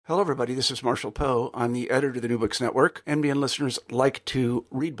Hello, everybody. This is Marshall Poe. I'm the editor of the New Books Network. NBN listeners like to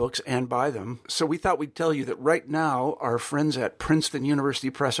read books and buy them. So we thought we'd tell you that right now, our friends at Princeton University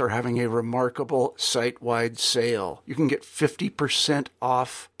Press are having a remarkable site-wide sale. You can get 50%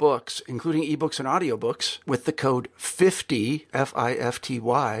 off books, including ebooks and audiobooks, with the code 50,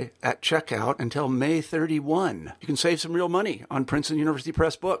 F-I-F-T-Y, at checkout until May 31. You can save some real money on Princeton University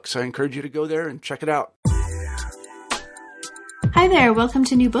Press books. I encourage you to go there and check it out. Hi there, welcome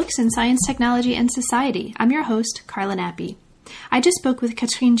to New Books in Science, Technology, and Society. I'm your host, Carla Nappi. I just spoke with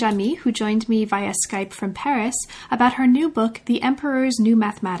Catherine Jamy, who joined me via Skype from Paris, about her new book, The Emperor's New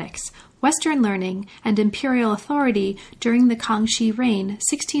Mathematics, Western Learning and Imperial Authority During the Kangxi Reign,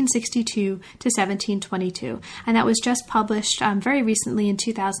 1662 to 1722. And that was just published very recently in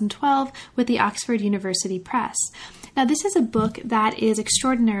 2012 with the Oxford University Press. Now, this is a book that is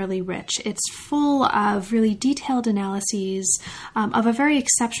extraordinarily rich. It's full of really detailed analyses of a very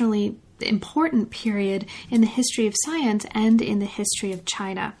exceptionally important period in the history of science and in the history of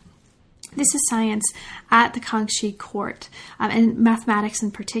China. This is science at the Kangxi court, and mathematics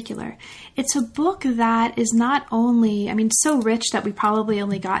in particular. It's a book that is not only, so rich that we probably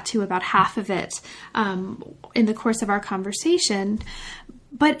only got to about half of it in the course of our conversation,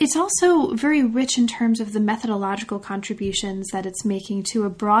 but it's also very rich in terms of the methodological contributions that it's making to a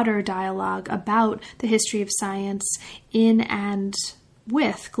broader dialogue about the history of science in and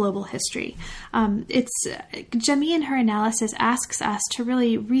with global history. Jamy in her analysis asks us to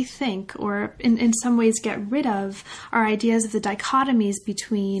really rethink or in some ways get rid of our ideas of the dichotomies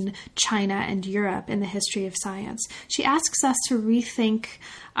between China and Europe in the history of science. She asks us to rethink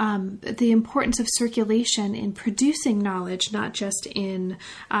the importance of circulation in producing knowledge, not just in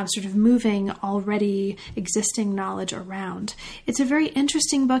sort of moving already existing knowledge around. It's a very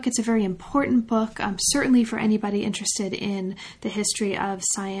interesting book. It's a very important book, certainly for anybody interested in the history of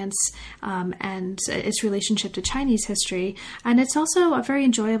science and its relationship to Chinese history. And it's also a very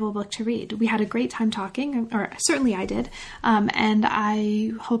enjoyable book to read. We had a great time talking, or certainly I did, and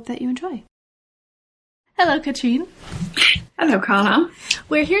I hope that you enjoy. Hello, Catherine. Hello, Carla.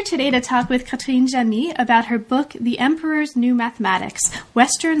 We're here today to talk with Catherine Jamy about her book, The Emperor's New Mathematics,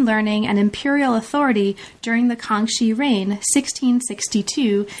 Western Learning and Imperial Authority During the Kangxi Reign, 1662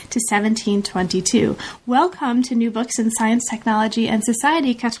 to 1722. Welcome to New Books in Science, Technology, and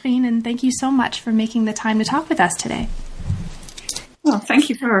Society, Catherine, and thank you so much for making the time to talk with us today. Well, thank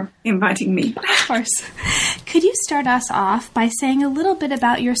you for inviting me. Of course. Could you start us off by saying a little bit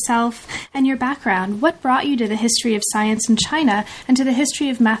about yourself and your background? What brought you to the history of science in China and to the history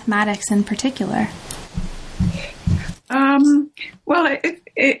of mathematics in particular? I'm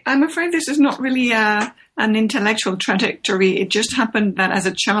afraid this is not really an intellectual trajectory. It just happened that as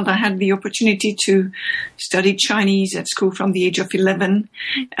a child I had the opportunity to study Chinese at school from the age of 11.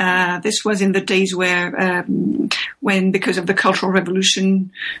 This was in the days when, because of the Cultural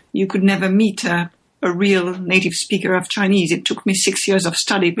Revolution, you could never meet a real native speaker of Chinese. It took me 6 years of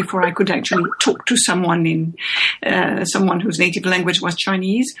study before I could actually talk to someone whose native language was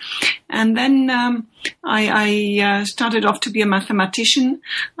Chinese. And then I started off to be a mathematician.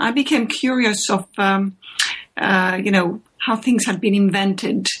 I became curious of how things had been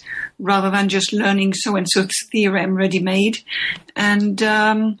invented rather than just learning so-and-so's theorem ready-made. And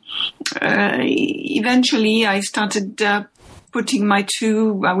eventually I started putting my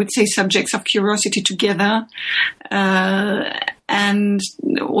two, I would say, subjects of curiosity together. And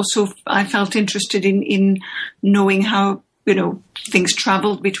also I felt interested in knowing how, things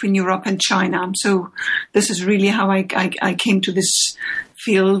traveled between Europe and China. So this is really how I came to this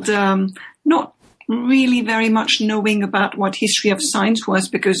field, not really very much knowing about what history of science was,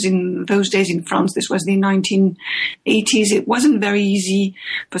 because in those days in France, this was the 1980s, it wasn't very easy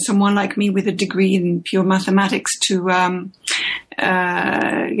for someone like me with a degree in pure mathematics to,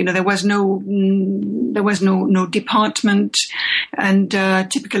 there was no department, and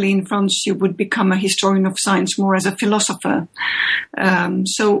typically in France you would become a historian of science more as a philosopher.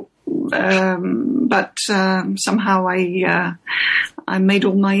 But somehow I made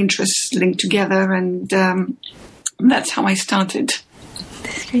all my interests linked together, and that's how I started.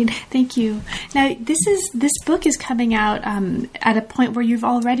 That's great. Thank you. Now, this book is coming out at a point where you've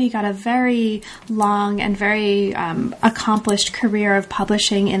already got a very long and very accomplished career of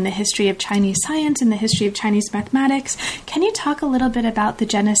publishing in the history of Chinese science and the history of Chinese mathematics. Can you talk a little bit about the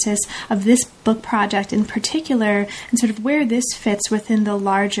genesis of this book project in particular, and sort of where this fits within the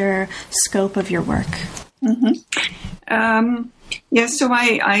larger scope of your work? Mm-hmm. So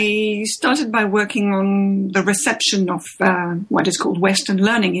I started by working on the reception of what is called Western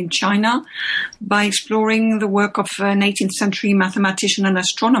learning in China by exploring the work of an 18th century mathematician and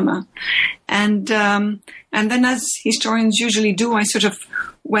astronomer. And then, as historians usually do, I sort of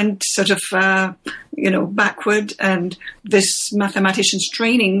went backward, and this mathematician's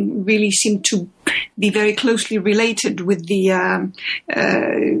training really seemed to be very closely related with the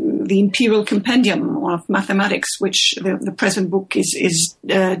Imperial Compendium of Mathematics, which the present book is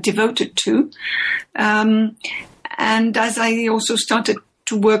devoted to. And as I also started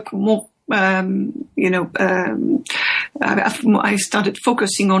to work more, I started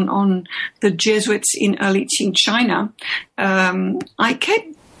focusing on the Jesuits in early Qing China. I kept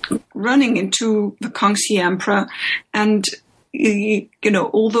running into the Kangxi Emperor, and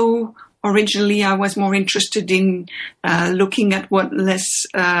although originally I was more interested in looking at what less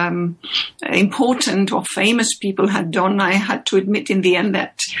important or famous people had done, I had to admit in the end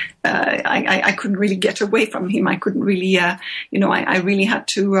that I couldn't really get away from him. I couldn't really, I really had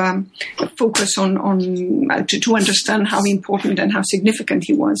to focus on to understand how important and how significant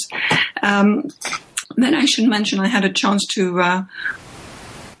he was. Then I should mention I had a chance to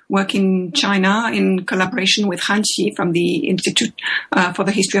work in China in collaboration with Han Xi from the Institute for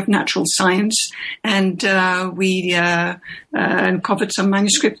the History of Natural Science, and we uncovered some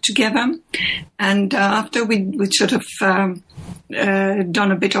manuscript together. And after we sort of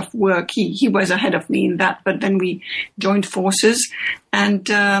done a bit of work, he was ahead of me in that, but then we joined forces. And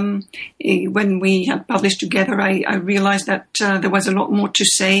when we had published together, I realized that there was a lot more to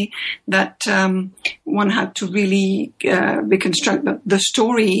say, that one had to really reconstruct the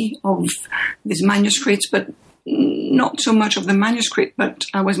story of these manuscripts, but not so much of the manuscript, but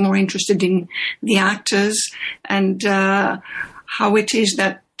I was more interested in the actors and how it is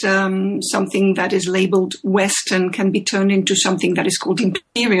that something that is labeled Western can be turned into something that is called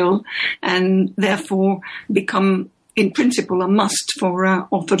Imperial, and therefore become, in principle, a must for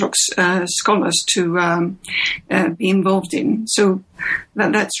Orthodox scholars to be involved in. So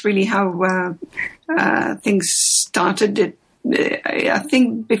that's really how things started. I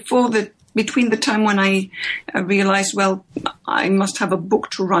think between the time when I realized, well, I must have a book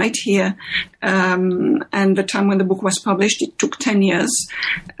to write here, and the time when the book was published, it took 10 years.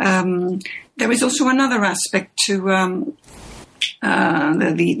 There is also another aspect to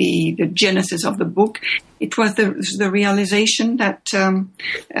the genesis of the book. It was the realization that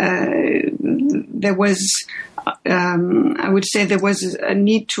there was, I would say, there was a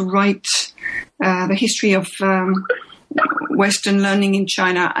need to write the history of Western learning in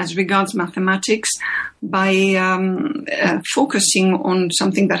China as regards mathematics by focusing on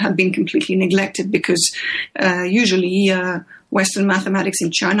something that had been completely neglected, because usually Western mathematics in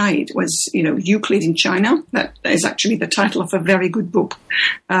China, it was, Euclid in China. That is actually the title of a very good book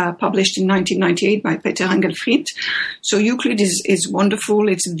published in 1998 by Peter Engelfried. So Euclid is wonderful.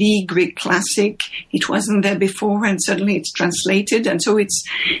 It's the Greek classic. It wasn't there before, and suddenly it's translated. And so it's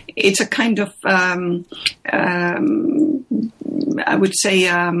a kind of, I would say,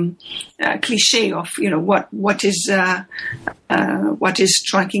 cliche of, what is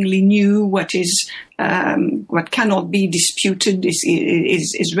strikingly new, what cannot be disputed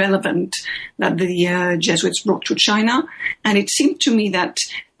is relevant, that the Jesuits brought to China. And it seemed to me that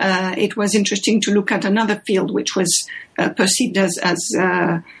it was interesting to look at another field which was perceived as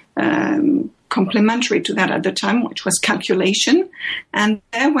complementary to that at the time, which was calculation. And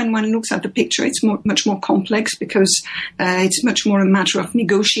there, when one looks at the picture, it's much more complex, because it's much more a matter of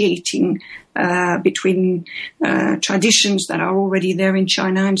negotiating between traditions that are already there in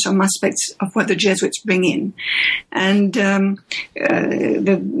China and some aspects of what the Jesuits bring in. And the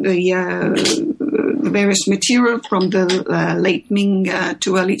various material from the late Ming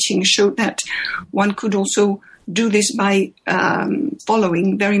to early Qing showed that one could also do this by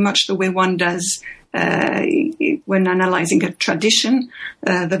following very much the way one does when analyzing a tradition,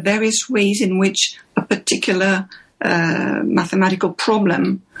 the various ways in which a particular mathematical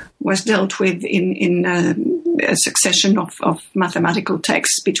problem was dealt with in a succession of mathematical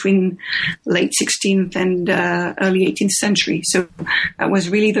texts between late 16th and early 18th century. So that was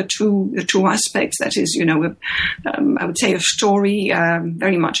really the two aspects. That is, I would say a story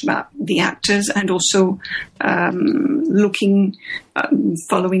very much about the actors, and also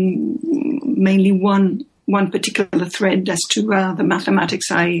following mainly one particular thread as to the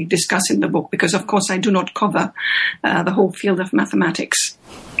mathematics I discuss in the book, because of course I do not cover the whole field of mathematics.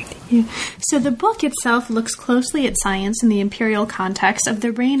 you. So the book itself looks closely at science in the imperial context of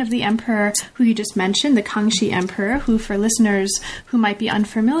the reign of the emperor who you just mentioned, the Kangxi Emperor, who, for listeners who might be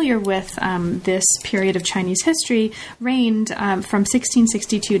unfamiliar with this period of Chinese history, reigned from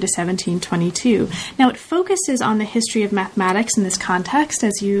 1662 to 1722. Now, it focuses on the history of mathematics in this context,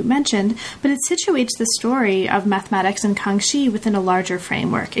 as you mentioned, but it situates the story of mathematics in Kangxi within a larger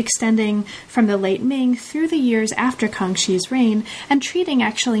framework, extending from the late Ming through the years after Kangxi's reign, and treating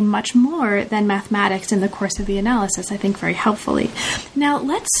actually much more than mathematics in the course of the analysis, I think very helpfully. Now,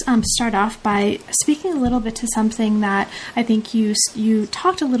 let's start off by speaking a little bit to something that I think you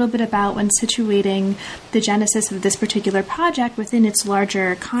talked a little bit about when situating the genesis of this particular project within its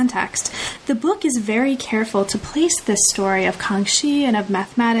larger context. The book is very careful to place this story of Kangxi and of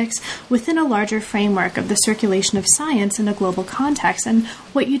mathematics within a larger framework of the circulation of science in a global context. And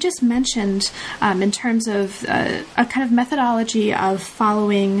what you just mentioned in terms of a kind of methodology of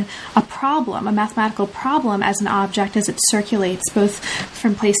following a problem, a mathematical problem as an object as it circulates both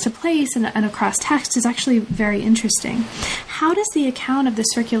from place to place and across text is actually very interesting. How does the account of the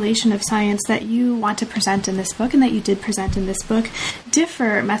circulation of science that you want to present in this book and that you did present in this book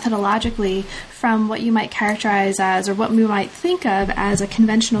differ methodologically from what you might characterize as, or what we might think of as, a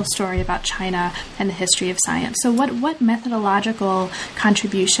conventional story about China and the history of science? So what methodological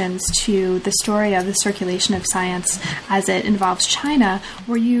contributions to the story of the circulation of science as it involves China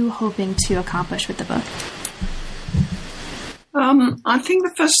were you hoping to accomplish with the book? I think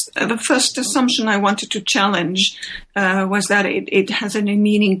the first assumption I wanted to challenge was that it has any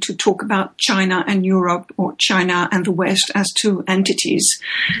meaning to talk about China and Europe or China and the West as two entities.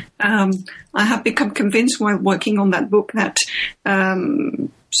 I have become convinced while working on that book that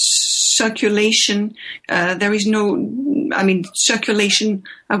circulation, circulation,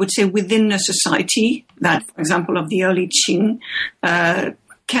 I would say, within a society, that, for example, of the early Qing,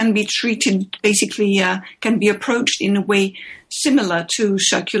 can be treated, basically, can be approached in a way similar to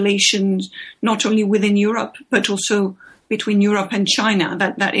circulation, not only within Europe, but also between Europe and China,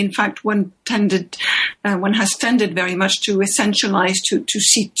 that in fact one has tended very much to essentialize, to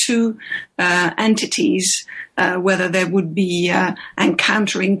see two entities, whether there would be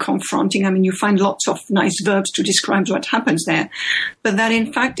encountering, confronting. I mean, you find lots of nice verbs to describe what happens there, but that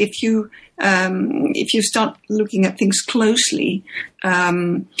in fact, if you start looking at things closely,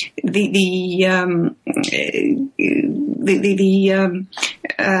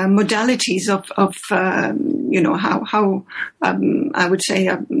 modalities of how I would say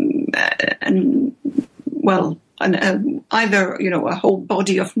either a whole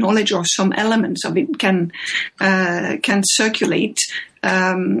body of knowledge or some elements of it can circulate.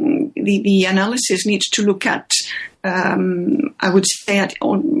 The analysis needs to look at, I would say,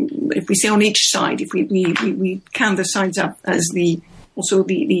 if we say on each side, if we count the sides up as the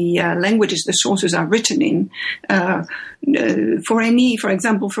languages the sources are written in. For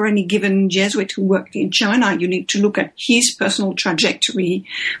example, for any given Jesuit who worked in China, you need to look at his personal trajectory,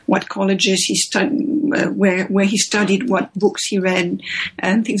 what colleges he studied, where he studied, what books he read,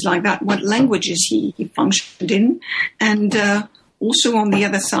 and things like that, what languages he functioned in. And also on the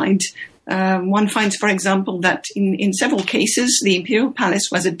other side, one finds, for example, that in several cases, the imperial palace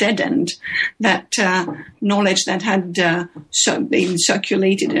was a dead end, that knowledge that had been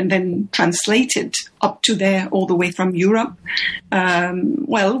circulated and then translated up to there all the way from Europe,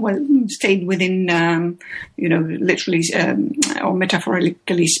 stayed within, literally or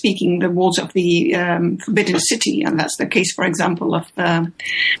metaphorically speaking, the walls of the Forbidden City. And that's the case, for example, of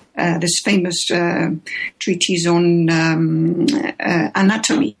this famous treatise on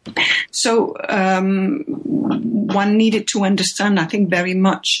anatomy. So one needed to understand, I think, very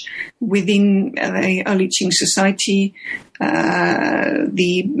much within the early Qing society,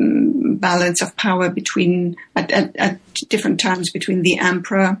 the balance of power between at different times between the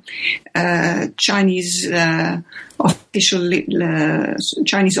emperor, Chinese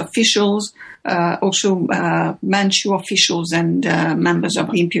officials, also Manchu officials and members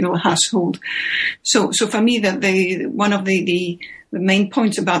of the imperial household. So for me, that one of the main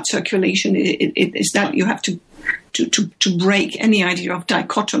points about circulation is that you have to break any idea of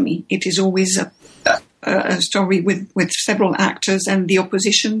dichotomy. It is always a story with several actors, and the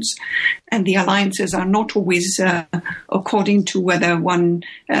oppositions and the alliances are not always according to whether one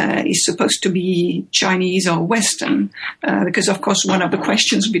is supposed to be Chinese or Western, because of course one of the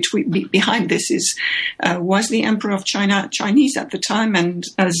questions behind this is, was the Emperor of China Chinese at the time? And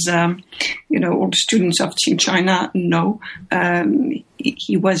as all the students of Qing China know,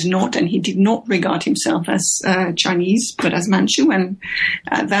 he was not, and he did not regard himself as Chinese, but as Manchu, and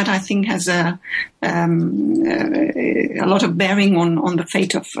that I think has a lot of bearing on the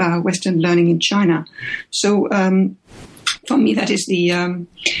fate of Western learning in China. So for me, that is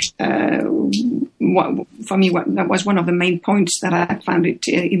that was one of the main points that I found it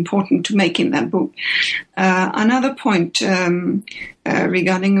important to make in that book. Another point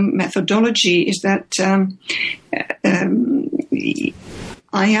regarding methodology is that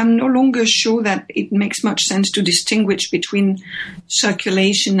I am no longer sure that it makes much sense to distinguish between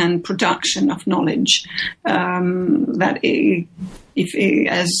circulation and production of knowledge. That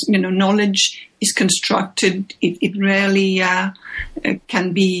as you know, knowledge is constructed, it rarely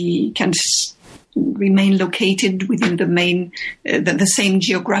can remain located within the same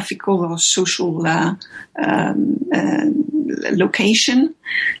geographical or social location,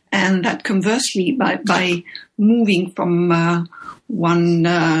 and that conversely, by moving from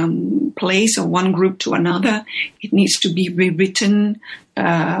one place or one group to another, it needs to be rewritten,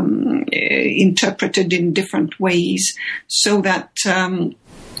 interpreted in different ways, so that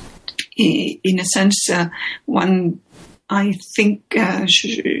in a sense one, I think,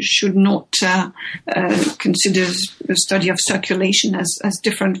 should not consider the study of circulation as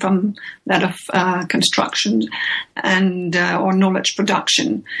different from that of construction and or knowledge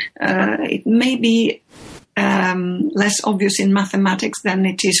production. It may be less obvious in mathematics than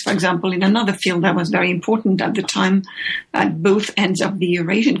it is, for example, in another field that was very important at the time at both ends of the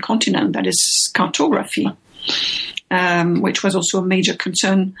Eurasian continent, that is cartography. Which was also a major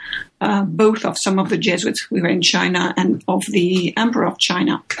concern, both of some of the Jesuits who were in China and of the Emperor of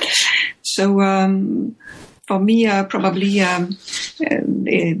China. So for me, probably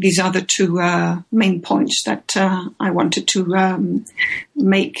these are the two main points that I wanted to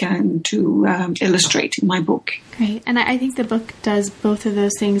make and to illustrate in my book. Great. And I think the book does both of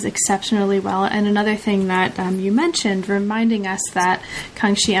those things exceptionally well. And another thing that you mentioned, reminding us that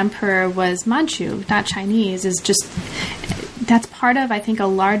Kangxi Emperor was Manchu, not Chinese, is just... that's part of, I think, a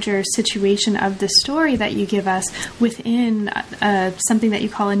larger situation of the story that you give us within something that you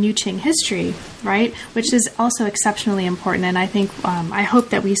call a New Qing history, right? Which is also exceptionally important. And I think, I hope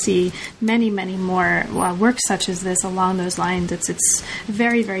that we see many, many more works such as this along those lines. It's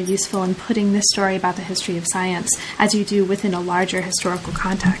very, very useful in putting this story about the history of science as you do within a larger historical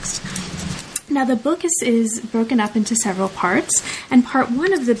context. Now, the book is broken up into several parts, and part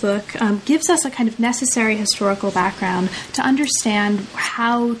one of the book gives us a kind of necessary historical background to understand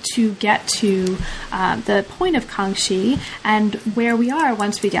how to get to the point of Kangxi and where we are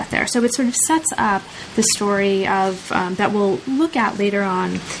once we get there. So it sort of sets up the story of that we'll look at later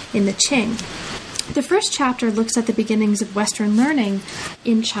on in the Qing. The first chapter looks at the beginnings of Western learning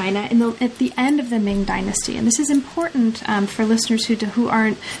in China at the end of the Ming Dynasty. And this is important for listeners who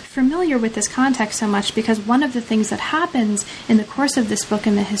aren't familiar with this context so much, because one of the things that happens in the course of this book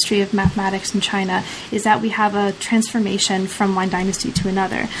in the history of mathematics in China is that we have a transformation from one dynasty to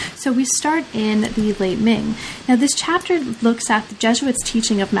another. So we start in the late Ming. Now, this chapter looks at the Jesuits'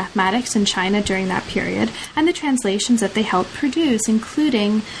 teaching of mathematics in China during that period and the translations that they helped produce,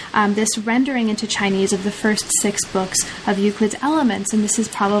 including this rendering into Chinese of the first 6 books of Euclid's Elements, and this is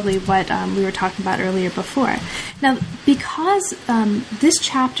probably what we were talking about earlier before. Now, because this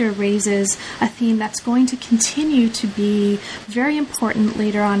chapter raises a theme that's going to continue to be very important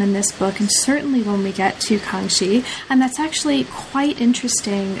later on in this book, and certainly when we get to Kangxi, and that's actually quite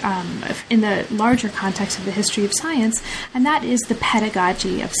interesting in the larger context of the history of science, and that is the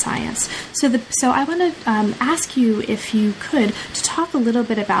pedagogy of science. So I want to ask you, if you could, to talk a little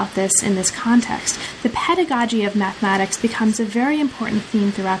bit about this in this context. The pedagogy of mathematics becomes a very important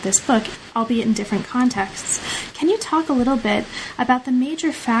theme throughout this book, albeit in different contexts. Can you talk a little bit about the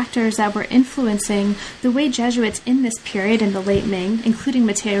major factors that were influencing the way Jesuits in this period in the late Ming, including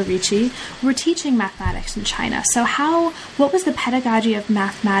Matteo Ricci, were teaching mathematics in China? So what was the pedagogy of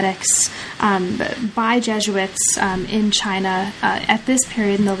mathematics by Jesuits in China at this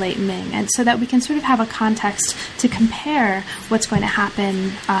period in the late Ming? And so that we can sort of have a context to compare what's going to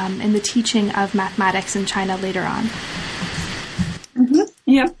happen in the teaching of mathematics in China later on. Mm-hmm.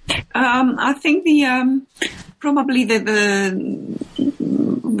 Yeah, I think probably the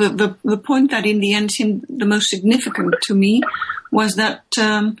point that in the end seemed the most significant to me was that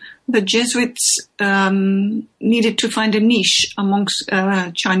the Jesuits needed to find a niche amongst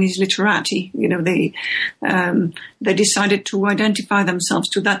Chinese literati. You know, they decided to identify themselves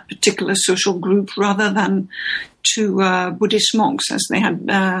to that particular social group rather than to Buddhist monks, as they had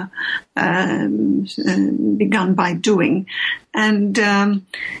begun by doing. And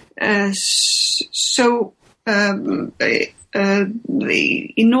so in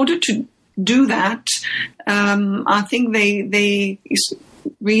order to do that, I think they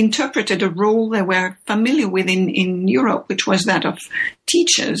reinterpreted a role they were familiar with in Europe, which was that of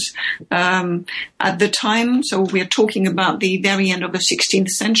teachers at the time. So we're talking about the very end of the 16th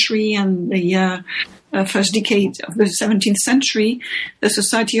century and the first decade of the 17th century. The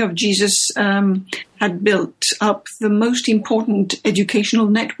Society of Jesus had built up the most important educational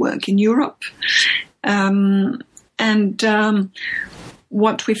network in Europe.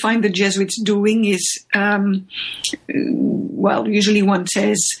 What we find the Jesuits doing is, usually one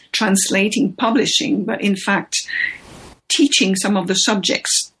says translating, publishing, but in fact, teaching some of the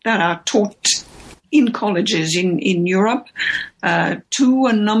subjects that are taught in colleges in Europe to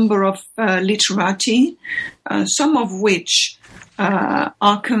a number of literati, some of which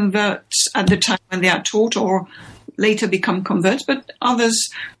are converts at the time when they are taught or later become converts, but others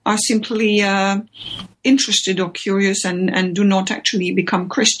are simply interested or curious and do not actually become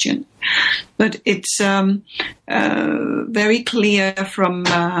Christian. But it's very clear from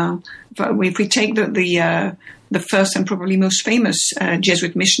if we take the first and probably most famous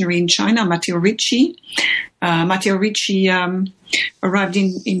Jesuit missionary in China, Matteo Ricci. Matteo Ricci arrived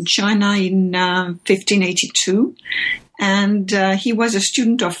in China in 1582. And he was a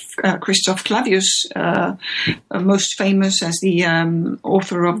student of Christoph Clavius, most famous as the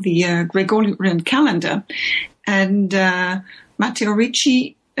author of the Gregorian calendar. And Matteo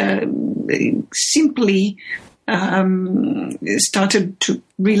Ricci simply started to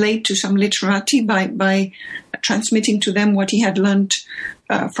relate to some literati by transmitting to them what he had learned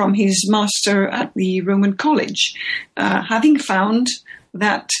from his master at the Roman College, having found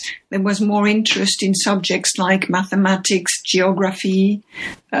that there was more interest in subjects like mathematics, geography,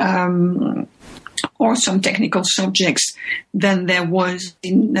 or some technical subjects than there was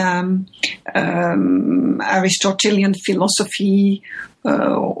in Aristotelian philosophy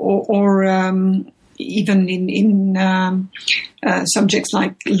or even in subjects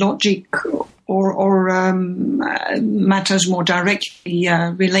like logic or matters more directly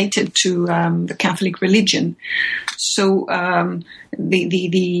related to the Catholic religion. So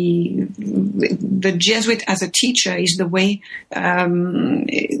the Jesuit as a teacher is the way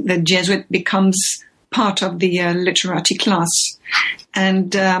the Jesuit becomes part of the literati class.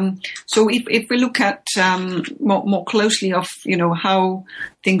 And so if we look at more closely of how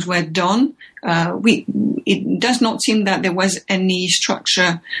things were done, it does not seem that there was any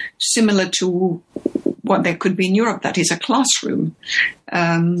structure similar to what there could be in Europe, that is a classroom.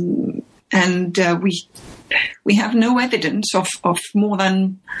 We have no evidence of more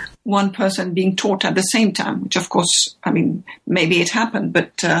than one person being taught at the same time, which of course, maybe it happened.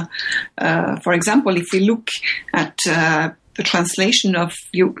 But for example, if we look at the translation of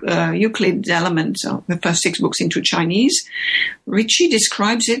Euclid's Elements, the first 6 books, into Chinese, Ricci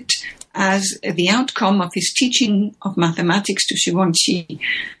describes it as the outcome of his teaching of mathematics to Xu Guangqi.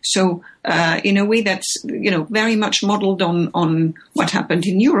 So, in a way that's, very much modeled on what happened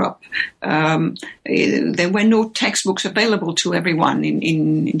in Europe. There were no textbooks available to everyone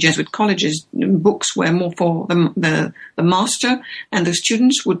in Jesuit colleges. Books were more for the master, and the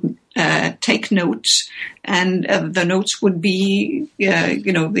students would take notes, and the notes would be,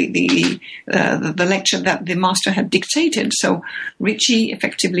 the lecture that the master had dictated. So Ricci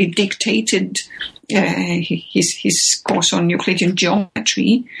effectively dictated his course on Euclidean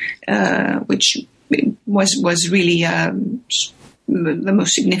geometry, which was really the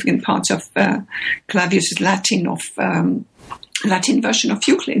most significant parts of Clavius' Latin version of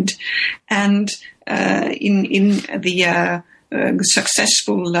Euclid, and in the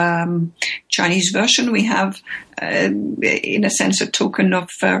successful Chinese version, we have, in a sense, a token of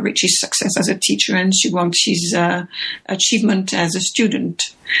Ricci's success as a teacher and Xu Guangqi's achievement as a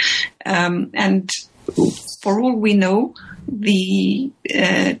student. And for all we know, the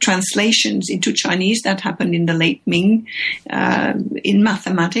translations into Chinese that happened in the late Ming in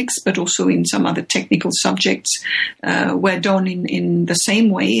mathematics, but also in some other technical subjects, were done in the same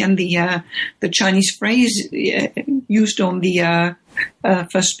way. And the Chinese phrase used on the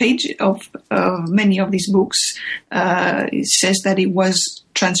first page of many of these books it says that it was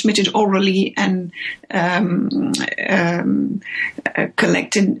transmitted orally and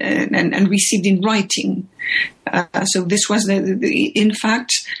collected and received in writing. So this was in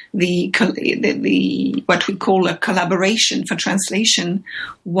fact the what we call a collaboration for translation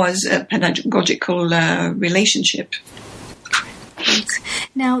was a pedagogical relationship.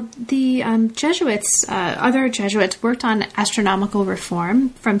 Now, the Jesuits, other Jesuits, worked on astronomical reform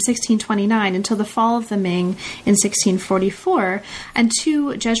from 1629 until the fall of the Ming in 1644, and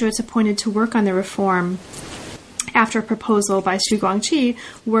 2 Jesuits appointed to work on the reform after a proposal by Xu Guangqi,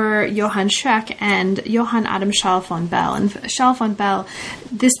 were Johann Schreck and Johann Adam Schall von Bell. And Schall von Bell,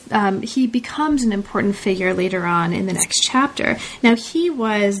 he becomes an important figure later on in the next chapter. Now, he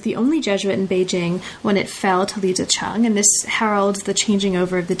was the only Jesuit in Beijing when it fell to Li Zicheng, and this heralds the changing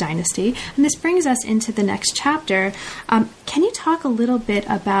over of the dynasty. And this brings us into the next chapter. Can you talk a little bit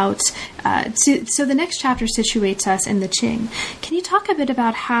about, so the next chapter situates us in the Qing. Can you talk a bit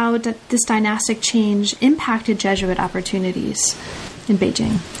about how this dynastic change impacted Jesuit opportunities in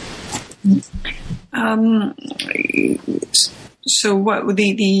Beijing? So what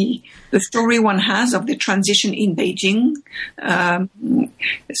the story one has of the transition in Beijing,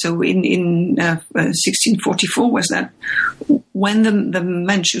 so in 1644 was that when the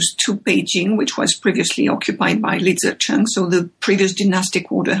Manchus took Beijing, which was previously occupied by Li Zicheng, so the previous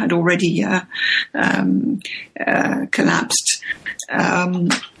dynastic order had already collapsed.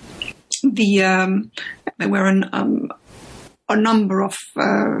 There were a number of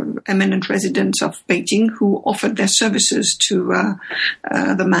eminent residents of Beijing who offered their services to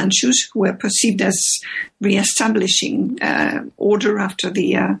the Manchus, who were perceived as re-establishing order after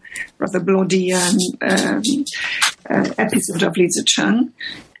the rather bloody episode of Li Zicheng.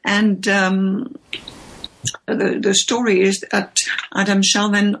 And the story is that Adam Schall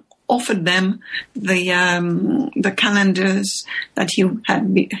then offered them the calendars that he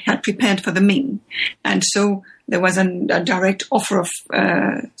had prepared for the Ming, and so there was a direct offer of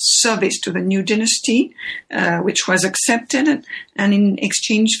service to the new dynasty, which was accepted, and in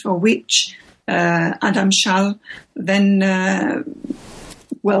exchange for which Adam Schall then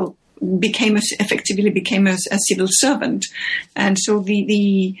effectively became a civil servant. And so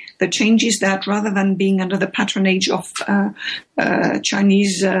the change is that rather than being under the patronage of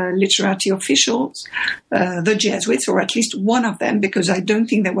Chinese literati officials, the Jesuits, or at least one of them, because I don't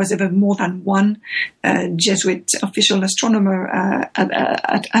think there was ever more than one Jesuit official astronomer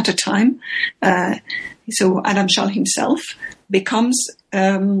at a time. So Adam Schall himself becomes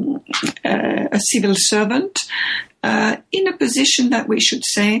a civil servant in a position that we should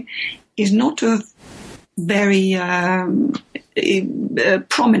say is not a very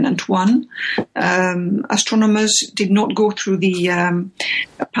prominent one. Astronomers did not go through the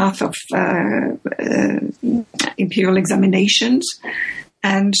path of imperial examinations,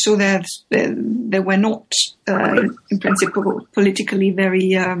 and so they were not, in principle, politically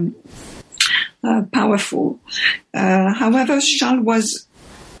very powerful. However, Schall was,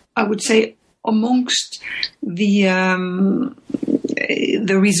 I would say, amongst the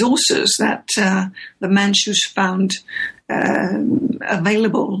resources that the Manchus found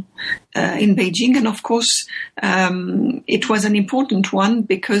available in Beijing, and of course it was an important one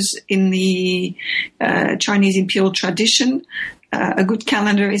because in the Chinese imperial tradition, a good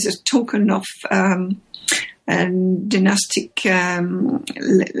calendar is a token of dynastic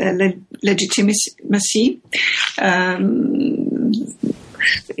legitimacy.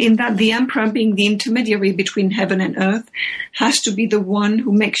 In that the emperor, being the intermediary between heaven and earth, has to be the one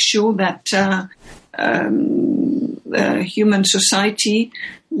who makes sure that human society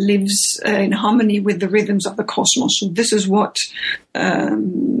lives in harmony with the rhythms of the cosmos. So this is what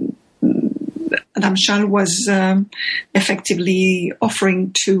Adam Schall was effectively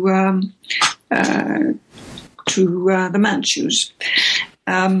offering to the Manchus,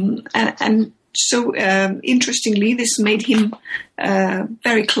 and so, interestingly, this made him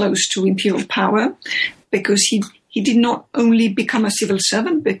very close to imperial power, because he did not only become a civil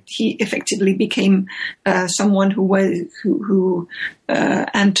servant, but he effectively became someone who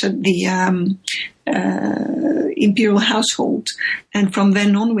entered the imperial household. And from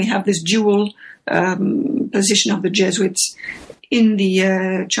then on, we have this dual position of the Jesuits in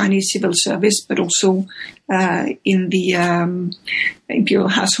the Chinese civil service, but also in the imperial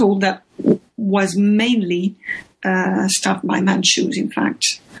household that was mainly staffed by Manchus, in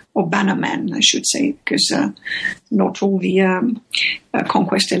fact, or bannermen, I should say, because not all the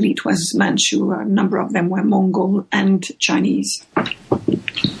conquest elite was Manchu. A number of them were Mongol and Chinese.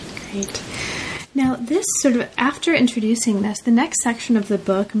 Great. Now, this sort of, after introducing this, the next section of the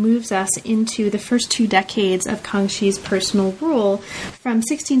book moves us into the first 2 decades of Kangxi's personal rule from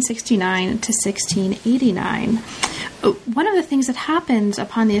 1669 to 1689. one of the things that happens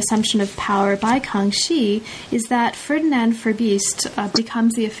upon the assumption of power by Kangxi is that Ferdinand Verbiest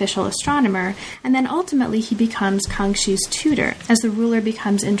becomes the official astronomer, and then ultimately he becomes Kangxi's tutor as the ruler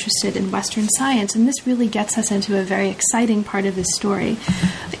becomes interested in Western science, and this really gets us into a very exciting part of this story.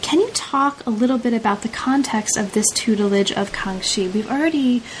 Can you talk a little bit about the context of this tutelage of Kangxi? We've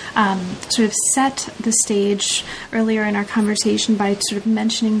already sort of set the stage earlier in our conversation by sort of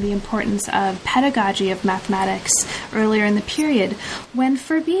mentioning the importance of pedagogy of mathematics earlier in the period. When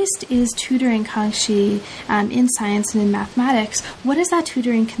Verbiest is tutoring Kangxi in science and in mathematics, what does that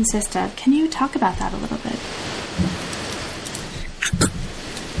tutoring consist of? Can you talk about that a little bit?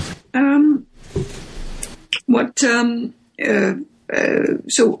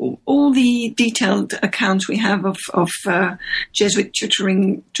 So all the detailed accounts we have of Jesuit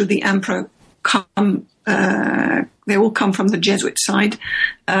tutoring to the emperor they all come from the Jesuit side,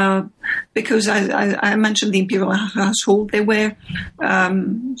 because I mentioned the imperial household. They were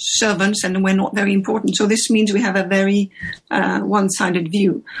servants and were not very important. So this means we have a very one-sided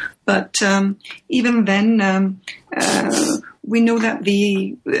view. But even then, we know that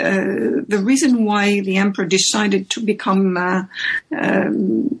the reason why the emperor decided to become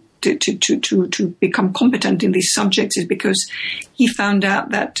to become competent in these subjects is because he found out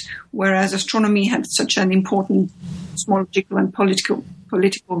that whereas astronomy had such an important cosmological and political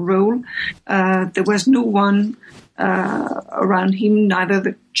role, there was no one around him, neither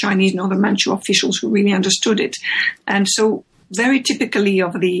the Chinese nor the Manchu officials, who really understood it. And so very typically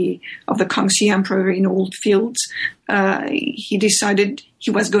of the Kangxi emperor in all fields, he decided he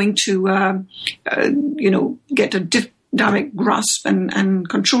was going to, get a direct grasp and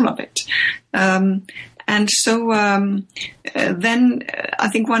control of it. And so then I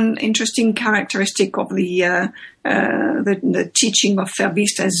think one interesting characteristic of the teaching of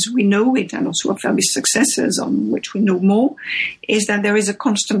Verbiest as we know it, and also of Verbiest's successors on which we know more, is that there is a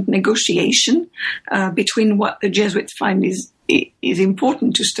constant negotiation between what the Jesuits find is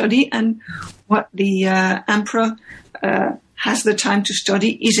important to study and what the emperor has the time to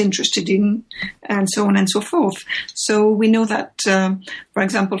study, is interested in, and so on and so forth. So we know that, for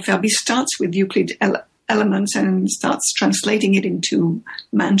example, Verbiest starts with Euclid elements and starts translating it into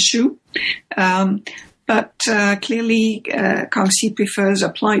Manchu. But clearly, Kangxi prefers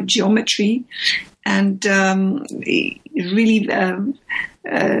applied geometry and really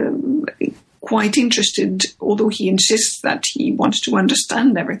quite interested, although he insists that he wants to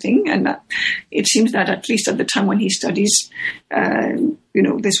understand everything. And it seems that at least at the time when he studies,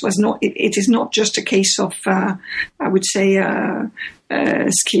 this was not, it is not just a case of, I would say,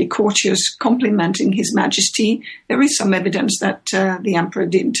 Scylla Courtius complimenting His Majesty. There is some evidence that the emperor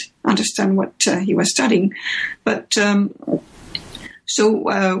did understand what he was studying. But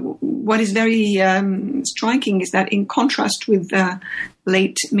what is very striking is that in contrast with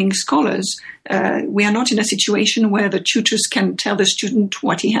late Ming scholars, we are not in a situation where the tutors can tell the student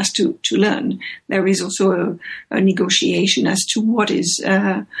what he has to learn. There is also a negotiation as to what is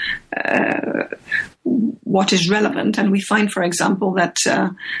relevant. And we find, for example, that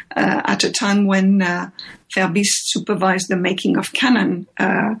at a time when Verbiest supervised the making of canon,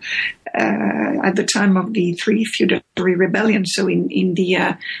 at the time of the three feudatory rebellions, so in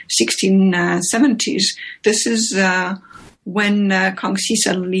the 1670s, this is when Kangxi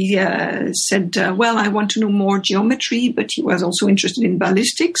suddenly said, well, I want to know more geometry, but he was also interested in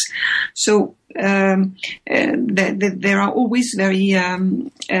ballistics. So there are always very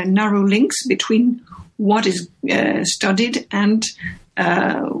narrow links between what is studied and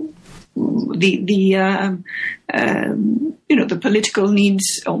the political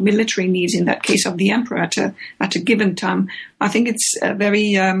needs or military needs, in that case of the emperor at a given time. I think it's a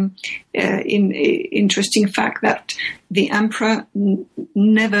very interesting fact that the emperor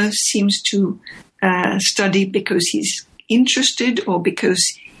never seems to study because he's interested or because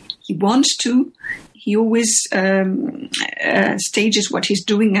he wants to. He always stages what he's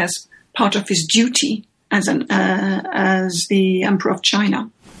doing as part of his duty as the emperor of China.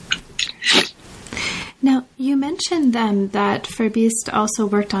 Now, you mentioned that Verbiest also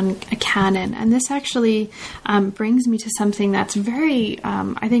worked on a canon, and this actually brings me to something that's very,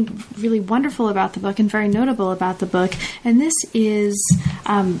 I think, really wonderful about the book and very notable about the book, and this is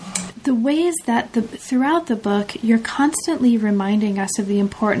the ways that throughout the book you're constantly reminding us of the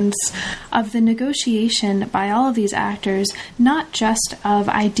importance of the negotiation by all of these actors, not just of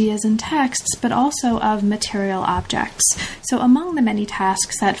ideas and texts, but also of material objects. So among the many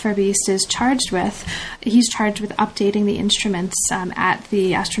tasks that Verbiest is charged with, he's charged with updating the instruments at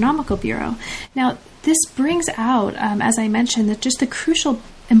the Astronomical Bureau. Now, this brings out, as I mentioned, that just the crucial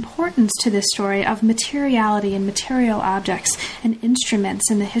importance to this story of materiality and material objects and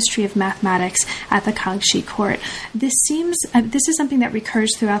instruments in the history of mathematics at the Kangxi court. This is something that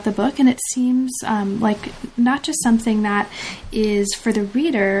recurs throughout the book, and it seems like not just something that is for the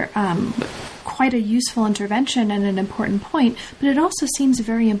reader quite a useful intervention and an important point, but it also seems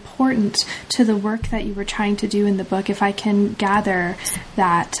very important to the work that you were trying to do in the book, if I can gather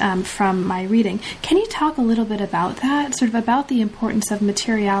that from my reading. Can you talk a little bit about that, sort of about the importance of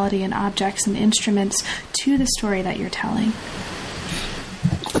materiality and objects and instruments to the story that you're telling?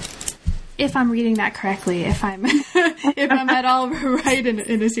 If I'm reading that correctly, if I'm at all right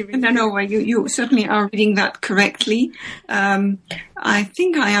in assuming. No, you certainly are reading that correctly. I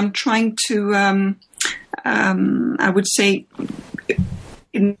think I am trying to, I would say,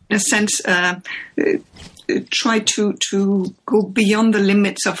 in a sense, try to go beyond the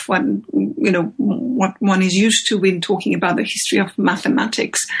limits of what one is used to in talking about the history of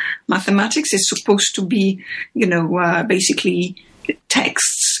mathematics. Mathematics is supposed to be, basically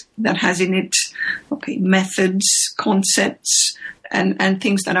texts that has in it, methods, concepts, and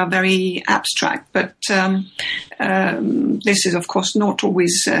things that are very abstract. But this is, of course, not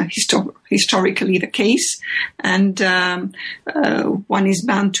always historically the case. And one is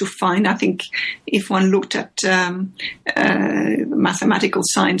bound to find, I think, if one looked at mathematical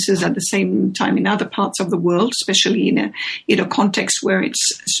sciences at the same time in other parts of the world, especially in a context where it's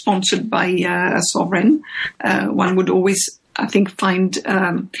sponsored by a sovereign, one would always, I think, find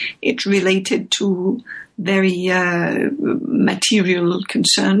it related to very material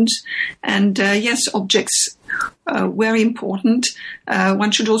concerns. And yes, objects were important.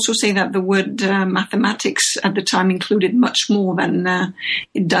 One should also say that the word mathematics at the time included much more than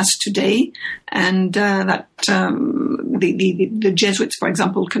it does today, and that the Jesuits, for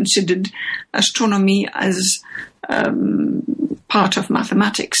example, considered astronomy as part of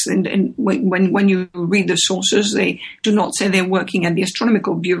mathematics. And when you read the sources, they do not say they're working at the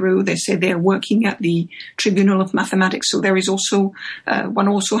Astronomical Bureau. They say they're working at the Tribunal of Mathematics. So there is also, one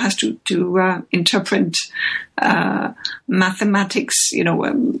also has to interpret mathematics,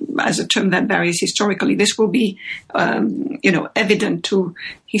 as a term that varies historically. This will be, evident to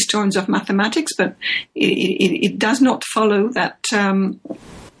historians of mathematics, but it does not follow that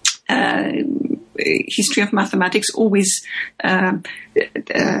history of mathematics always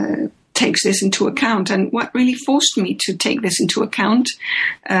takes this into account. And what really forced me to take this into account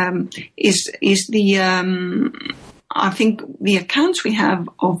is the I think the accounts we have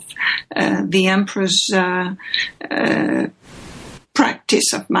of the emperor's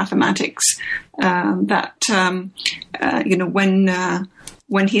practice of mathematics,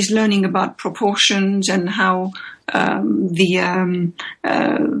 when he's learning about proportions and how the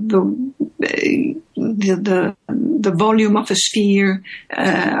volume of a sphere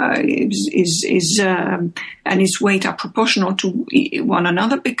is and its weight are proportional to one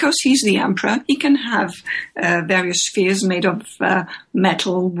another. Because he's the emperor, he can have various spheres made of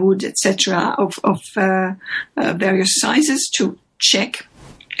metal, wood, etc., of various sizes to check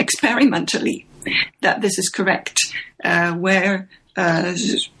experimentally that this is correct. Where a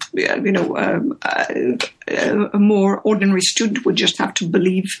more ordinary student would just have to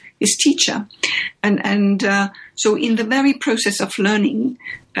believe his teacher. And so in the very process of learning,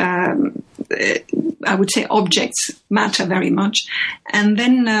 I would say objects matter very much. And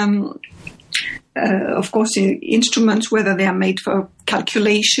then, of course, instruments, whether they are made for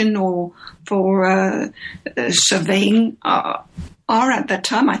calculation or for surveying, are at that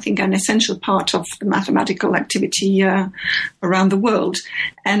time, I think, an essential part of the mathematical activity around the world.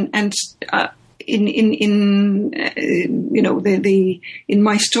 And in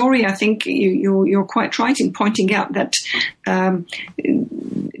my story, I think you're quite right in pointing out that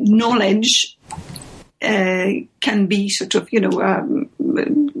knowledge can be sort of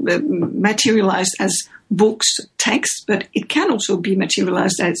materialized as books, texts, but it can also be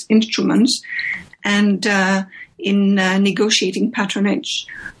materialized as instruments. And in negotiating patronage,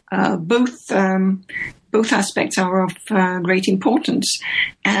 both aspects are of great importance.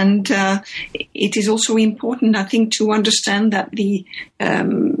 And it is also important, I think, to understand that the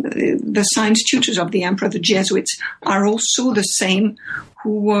science tutors of the emperor, the Jesuits, are also the same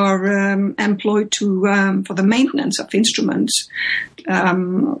who were employed for the maintenance of instruments,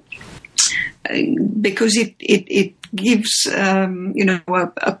 because it gives a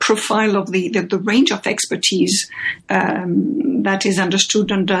profile of the range of expertise that is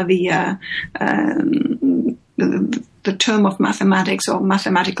understood under the term of mathematics or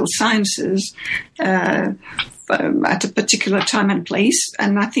mathematical sciences, at a particular time and place,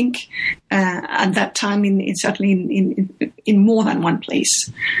 and I think at that time, certainly in more than one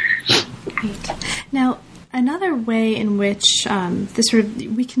place. Great. Now, another way in which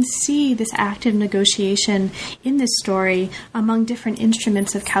we can see this active negotiation in this story among different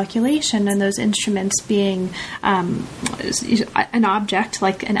instruments of calculation, and those instruments being an object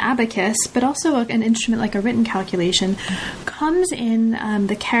like an abacus, but also an instrument like a written calculation, comes in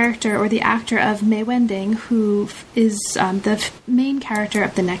the character or the actor of Mei Wending, who is the main character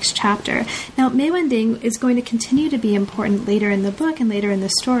of the next chapter. Now, Mei Wending is going to continue to be important later in the book and later in the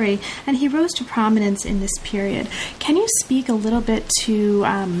story, and he rose to prominence in this period. Can you speak a little bit to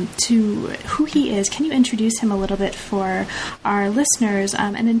who he is? Can you introduce him a little bit for our listeners?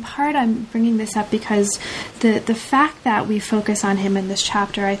 And in part, I'm bringing this up because the fact that we focus on him in this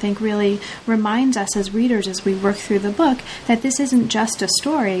chapter, I think, really reminds us as readers, as we work through the book, that this isn't just a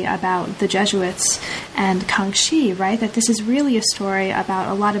story about the Jesuits and Kangxi, right? That this is really a story about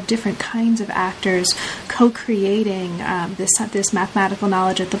a lot of different kinds of actors co-creating this mathematical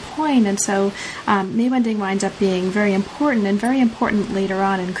knowledge at the point. And so Mei Wending winds up being very important, and very important later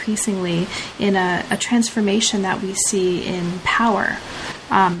on increasingly in a transformation that we see in power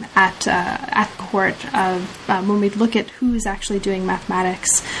at court of when we look at who's actually doing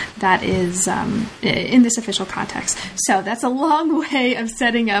mathematics that is in this official context. So that's a long way of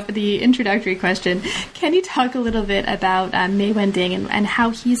setting up the introductory question. Can you talk a little bit about Mei Wending and how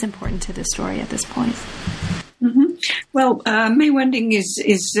he's important to the story at this point? Mm-hmm. Well, Mei Wending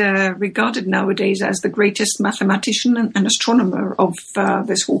is regarded nowadays as the greatest mathematician and astronomer of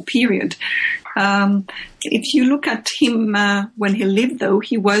this whole period. If you look at him when he lived, though,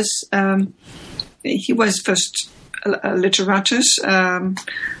 he was first a literatus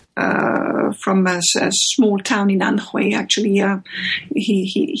from a small town in Anhui. Actually,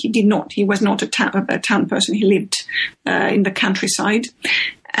 he was not a town person. He lived in the countryside,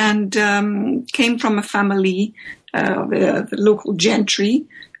 and came from a family of the local gentry,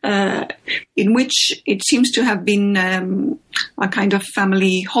 in which it seems to have been a kind of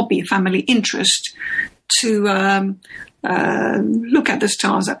family hobby, family interest to look at the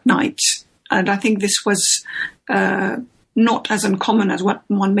stars at night. And I think this was not as uncommon as what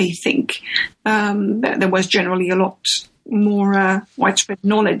one may think. There was generally a lot more widespread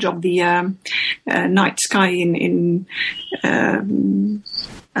knowledge of the night sky in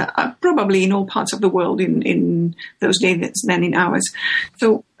probably in all parts of the world in those days than in ours.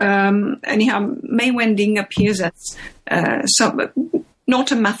 So anyhow, Mei Wending appears as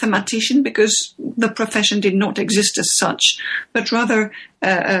not a mathematician, because the profession did not exist as such, but rather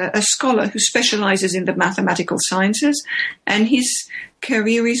a scholar who specializes in the mathematical sciences. And his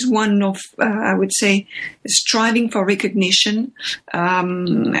career is one of, I would say, striving for recognition,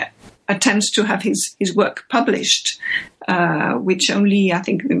 attempts to have his work published, which only, I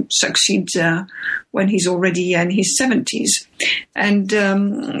think, succeeds when he's already in his 70s. And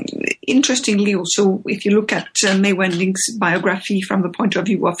interestingly also, if you look at Mei Wending's biography from the point of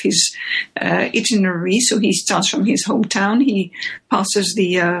view of his itinerary, so he starts from his hometown, he passes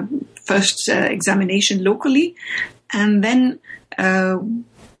the first examination locally, and then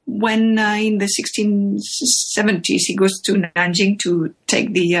when in the 1670s he goes to Nanjing to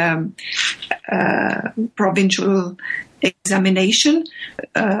take the provincial examination,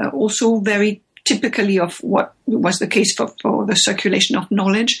 also very typically of what was the case for the circulation of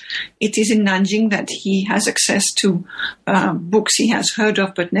knowledge. It is in Nanjing that he has access to books he has heard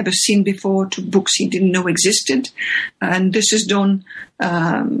of but never seen before, to books he didn't know existed. And this is done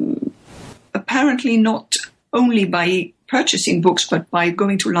apparently not only by purchasing books, but by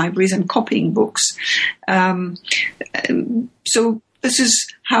going to libraries and copying books. So this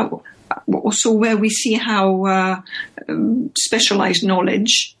is how, also where we see how specialized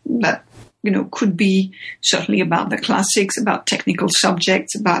knowledge that, could be certainly about the classics, about technical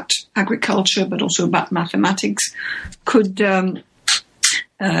subjects, about agriculture, but also about mathematics, could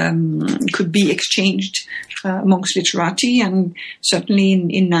be exchanged amongst literati. And certainly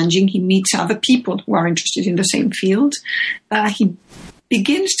in Nanjing, he meets other people who are interested in the same field. He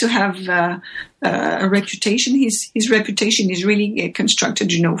begins to have a reputation. His reputation is really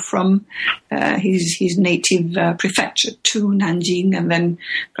constructed, from his native prefecture to Nanjing, and then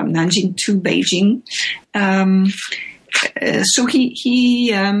from Nanjing to Beijing. So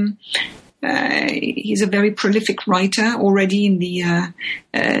he's a very prolific writer. Already in the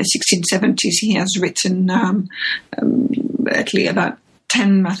 1670s, he has written actually about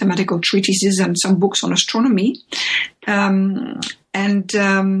 10 mathematical treatises and some books on astronomy.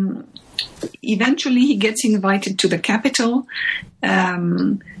 And eventually he gets invited to the capital,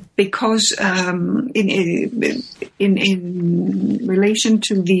 Beijing, because in relation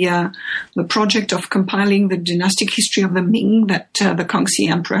to the project of compiling the dynastic history of the Ming that the Kangxi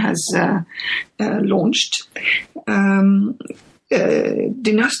Emperor has launched.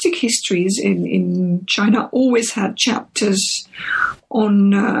 Dynastic histories in China always had chapters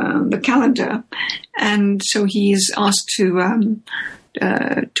on the calendar, and so he is asked to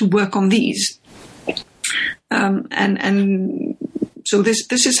work on these. And so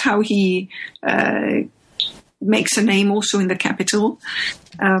this is how he makes a name also in the capital.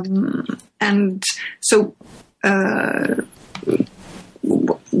 And so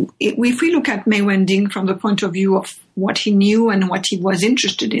if we look at Mei Wending from the point of view of what he knew and what he was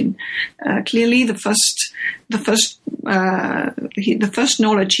interested in, clearly the first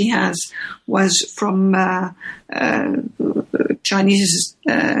knowledge he has was from Chinese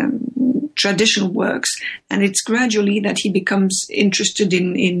traditional works, and it's gradually that he becomes interested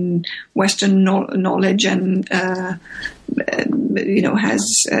in Western knowledge and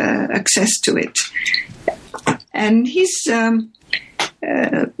has access to it. And his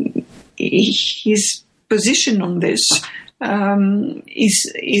position on this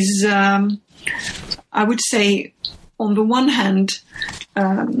is I would say, on the one hand,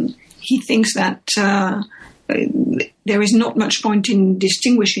 he thinks that there is not much point in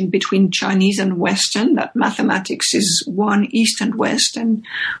distinguishing between Chinese and Western, that mathematics is one, East and West, and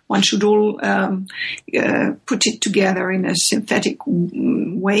one should all put it together in a synthetic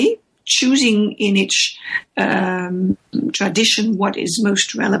way, choosing in each tradition what is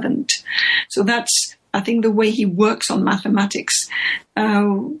most relevant. So that's, I think, the way he works on mathematics.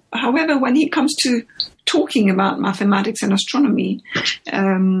 However, when he comes to talking about mathematics and astronomy,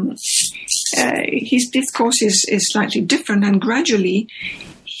 his discourse is slightly different, and gradually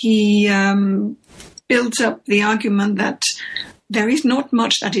he builds up the argument that there is not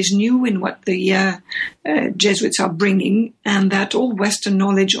much that is new in what the Jesuits are bringing, and that all Western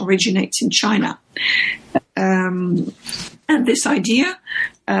knowledge originates in China. And this idea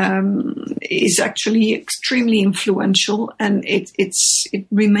is actually extremely influential, and it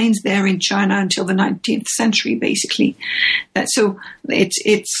remains there in China until the 19th century, basically. So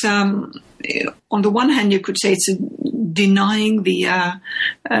it's on the one hand, you could say it's denying the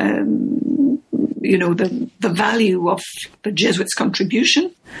value of the Jesuits'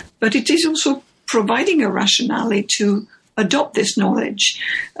 contribution, but it is also providing a rationale to adopt this knowledge,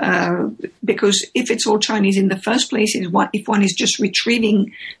 because if it's all Chinese in the first place, if one is just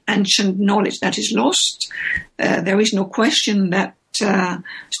retrieving ancient knowledge that is lost, there is no question that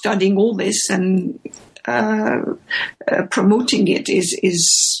studying all this and promoting it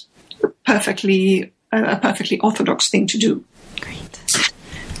is a perfectly orthodox thing to do. Great.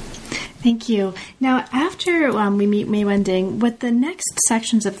 Thank you. Now, after we meet Mei Wending, what the next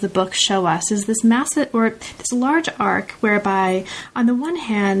sections of the book show us is this massive, or this large arc, whereby, on the one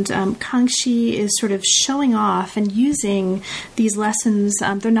hand, Kangxi is sort of showing off and using these lessons,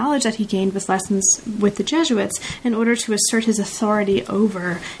 the knowledge that he gained with lessons with the Jesuits, in order to assert his authority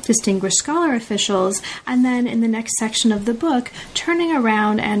over distinguished scholar officials, and then in the next section of the book, turning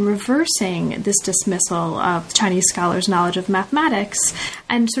around and reversing this dismissal of Chinese scholars' knowledge of mathematics,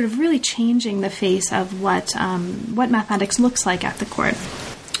 and sort of really changing the face of what mathematics looks like at the court.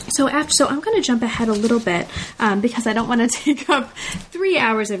 So I'm going to jump ahead a little bit because I don't want to take up 3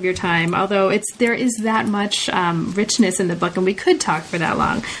 hours of your time, although there is that much richness in the book, and we could talk for that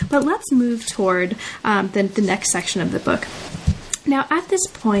long. But let's move toward the next section of the book. Now, at this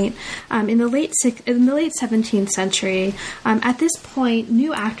point, in the late 17th century, at this point,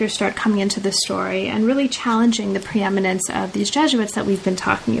 new actors start coming into the story and really challenging the preeminence of these Jesuits that we've been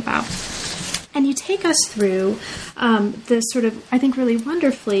talking about. And you take us through this sort of, I think really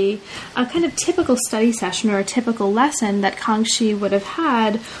wonderfully, a kind of typical study session or a typical lesson that Kangxi would have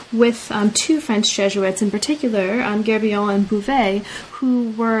had with two French Jesuits in particular, Gerbion and Bouvet,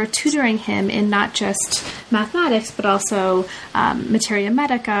 who were tutoring him in not just mathematics, but also materia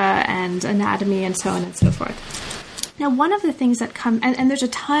medica and anatomy and so on and so forth. Now, one of the things that and there's a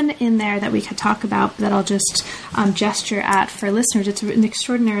ton in there that we could talk about that I'll just gesture at for listeners. It's an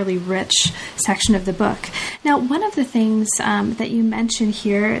extraordinarily rich section of the book. Now, one of the things that you mention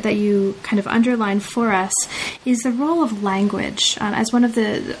here, that you kind of underline for us, is the role of language as one of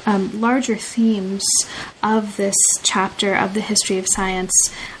the larger themes of this chapter of the history of science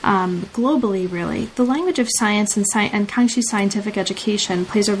globally, really. The language of science and Kangxi's scientific education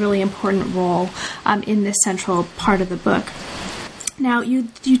plays a really important role in this central part of the book. Now, you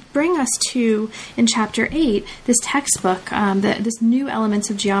bring us to, in Chapter 8, this textbook, this New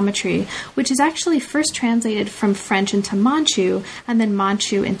Elements of Geometry, which is actually first translated from French into Manchu and then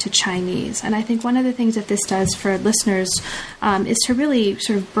Manchu into Chinese. And I think one of the things that this does for listeners is to really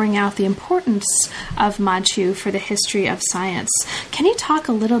sort of bring out the importance of Manchu for the history of science. Can you talk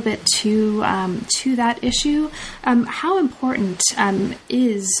a little bit to that issue? How important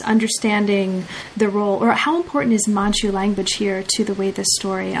is understanding the role, or how important is Manchu language here to the way the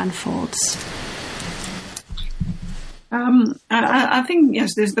story unfolds? I think,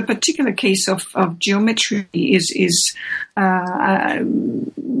 yes, there's the particular case of geometry is a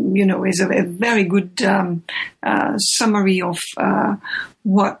very good summary of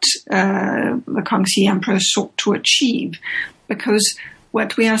what the Kangxi Emperor sought to achieve, because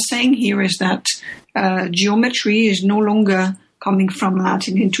what we are saying here is that geometry is no longer coming from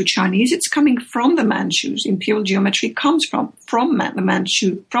Latin into Chinese. It's coming from the Manchus. Imperial geometry comes from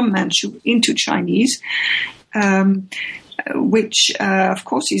Manchu into Chinese, which of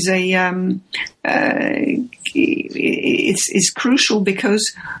course is is crucial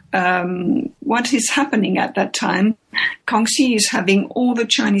because what is happening at that time, Kangxi is having all the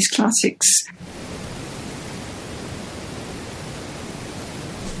Chinese classics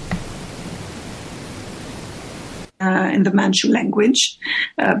in the Manchu language.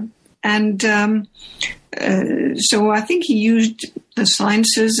 So I think he used the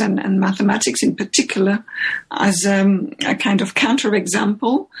sciences and mathematics in particular as a kind of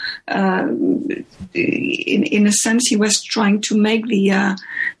counterexample. In a sense, he was trying to make the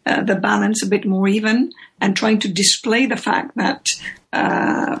balance a bit more even and trying to display the fact that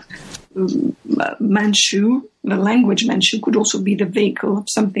Manchu, the language Manchu, could also be the vehicle of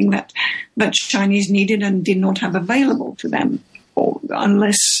something that Chinese needed and did not have available to them, or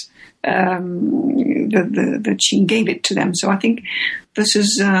unless the Qing gave it to them. So I think this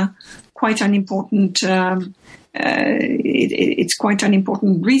is quite an important. It's quite an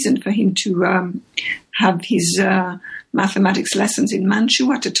important reason for him to have his mathematics lessons in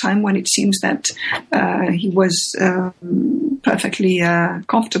Manchu at a time when it seems that he was perfectly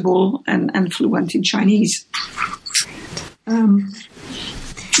comfortable and fluent in Chinese.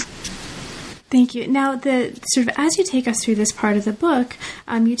 Thank you. Now, as you take us through this part of the book,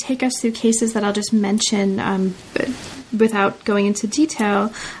 you take us through cases that I'll just mention without going into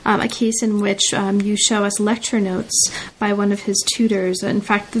detail, a case in which you show us lecture notes by one of his tutors, in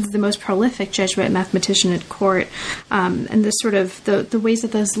fact, the most prolific Jesuit mathematician at court, and the ways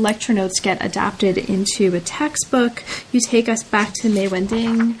that those lecture notes get adapted into a textbook. You take us back to Mei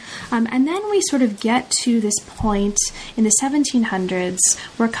Wending, and then we sort of get to this point in the 1700s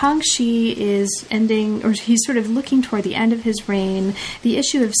where Kangxi is ending, or he's sort of looking toward the end of his reign. The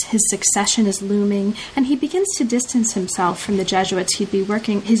issue of his succession is looming, and he begins to distance himself from the Jesuits he's been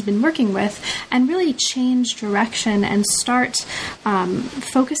working with, and really change direction and start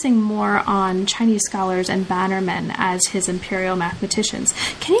focusing more on Chinese scholars and bannermen as his imperial mathematicians.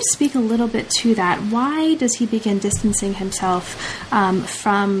 Can you speak a little bit to that? Why does he begin distancing himself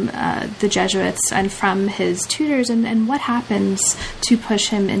from the Jesuits and from his tutors, and what happens to push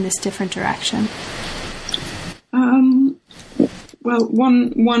him in this different direction? Well,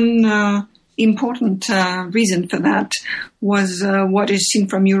 one important reason for that was what is seen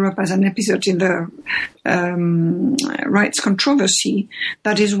from Europe as an episode in the rights controversy.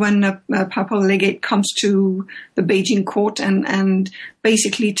 That is when a papal legate comes to the Beijing court and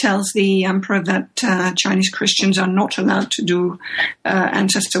basically tells the emperor that Chinese Christians are not allowed to do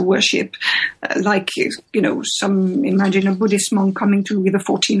ancestor worship. Imagine a Buddhist monk coming to Louis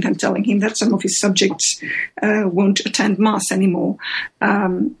XIV and telling him that some of his subjects won't attend Mass anymore.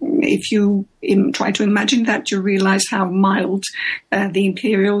 If you try to imagine that, you realize how mild the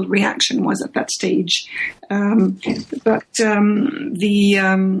imperial reaction was at that stage. I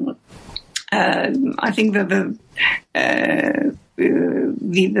think that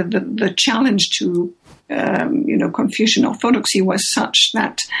the challenge to Confucian orthodoxy was such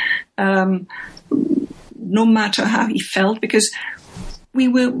that no matter how he felt, because we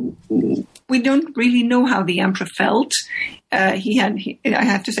don't really know how the emperor felt. I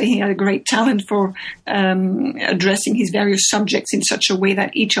have to say, he had a great talent for addressing his various subjects in such a way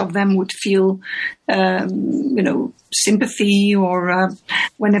that each of them would feel, sympathy or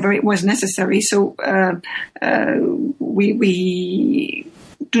whenever it was necessary. So we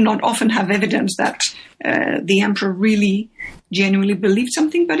do not often have evidence that the emperor really genuinely believed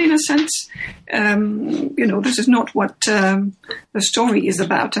something, but in a sense, this is not what the story is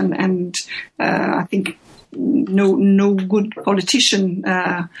about, and I think no good politician,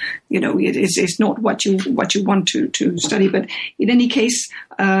 is not what you want to study. But in any case,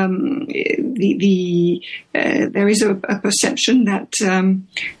 there is a perception that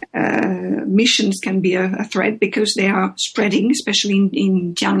missions can be a threat because they are spreading, especially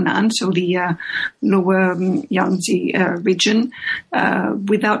in Jiangnan, so the lower Yangtze region,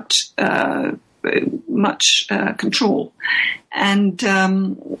 without much control. And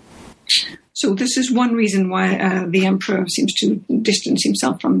so this is one reason why the emperor seems to distance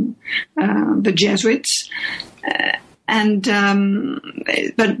himself from the Jesuits. But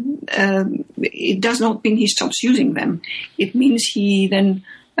it does not mean he stops using them. It means he then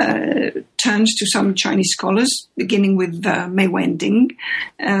turns to some Chinese scholars, beginning with Mei Wending,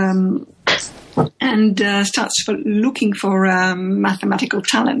 and starts looking for mathematical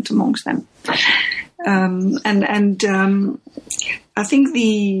talent amongst them. I think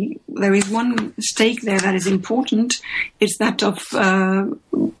there is one stake there that is important. It's that of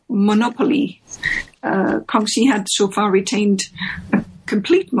monopoly. Kongxi had so far retained a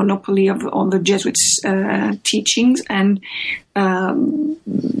complete monopoly on the Jesuits' teachings, and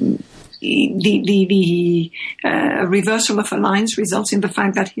the reversal of alliance results in the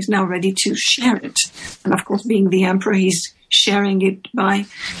fact that he's now ready to share it. And of course, being the emperor, he's sharing it by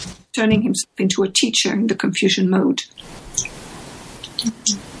turning himself into a teacher in the Confucian mode.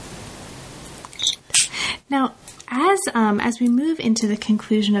 Now, as we move into the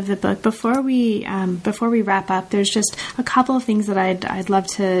conclusion of the book, before we wrap up, there's just a couple of things that I'd love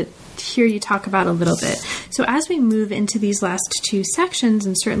to hear you talk about a little bit. So as we move into these last two sections,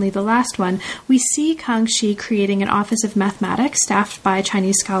 and certainly the last one, we see Kangxi creating an office of mathematics staffed by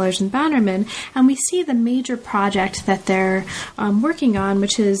Chinese scholars and bannermen, and we see the major project that they're working on,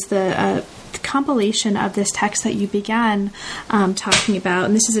 which is the compilation of this text that you began talking about.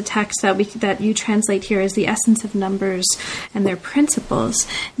 And this is a text that you translate here as the essence of numbers and their principles.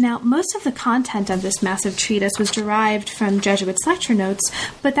 Now, most of the content of this massive treatise was derived from Jesuits' lecture notes,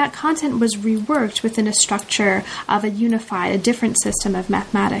 but that content was reworked within a structure of a different system of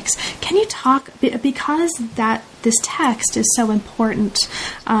mathematics. Can you talk, because this text is so important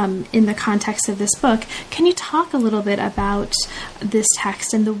in the context of this book, can you talk a little bit about this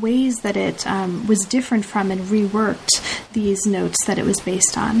text and the ways that it was different from and reworked these notes that it was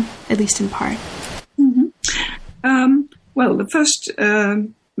based on, at least in part? Mm-hmm. Well, the first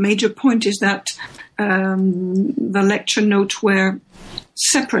major point is that the lecture notes were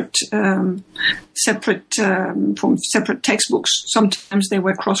separate from separate textbooks. Sometimes they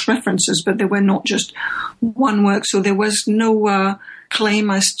were cross-references, but they were not just one work, so there was no claim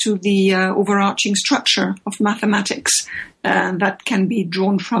as to the overarching structure of mathematics that can be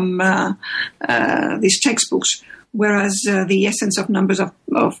drawn from these textbooks, whereas the essence of numbers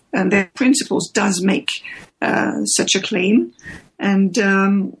and their principles does make such a claim. And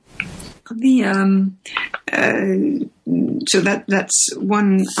so that's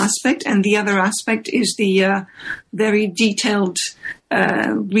one aspect, and the other aspect is the very detailed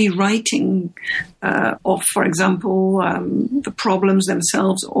rewriting of, for example, the problems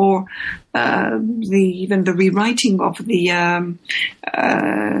themselves, or even the rewriting of the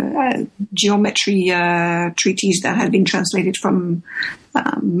geometry treatise that had been translated from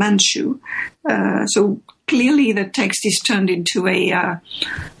Manchu. So clearly, the text is turned into a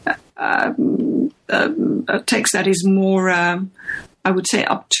text that is more, I would say,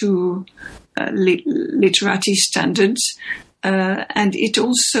 up to literati standards, and it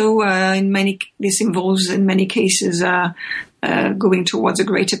also, this involves in many cases going towards a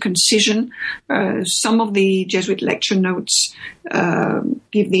greater concision. Some of the Jesuit lecture notes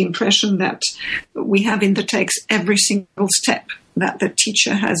give the impression that we have in the text every single step that the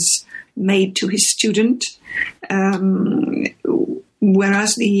teacher has made to his student.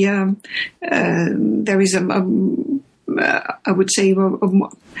 Whereas there is I would say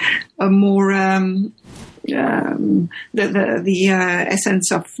a more the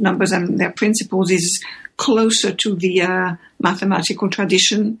essence of numbers and their principles is closer to the mathematical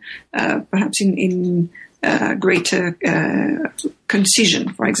tradition, perhaps in greater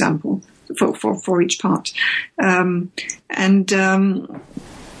concision, for example, for each part,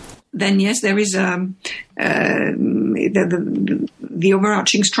 then yes, there is the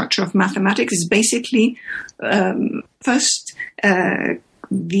overarching structure of mathematics is basically first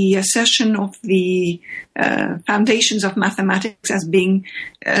the assertion of the foundations of mathematics as being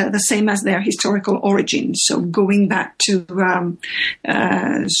the same as their historical origins. So going back to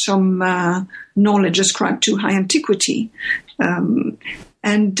some knowledge ascribed to high antiquity,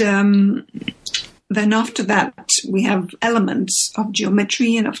 then after that, we have elements of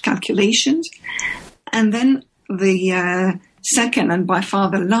geometry and of calculations. And then the second and by far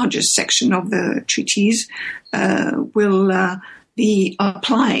the largest section of the treatise will be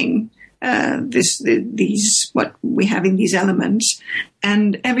applying these what we have in these elements,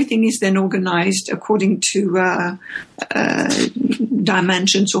 and everything is then organized according to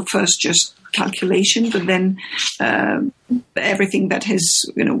dimensions, or first just calculation, but then everything that is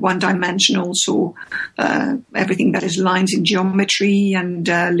one dimensional, so everything that is lines in geometry and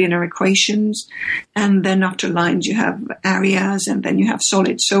linear equations, and then after lines you have areas, and then you have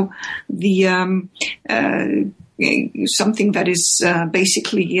solids. So the something that is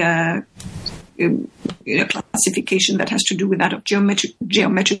basically classification that has to do with that of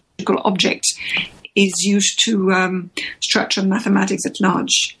geometrical objects is used to structure mathematics at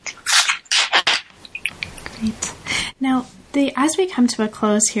large. Great. Now, as we come to a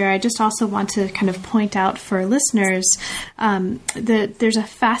close here, I just also want to kind of point out for listeners that there's a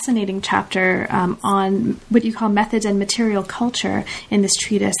fascinating chapter on what you call methods and material culture in this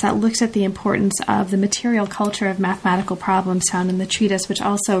treatise that looks at the importance of the material culture of mathematical problems found in the treatise, which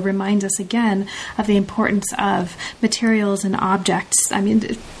also reminds us again of the importance of materials and objects. I mean,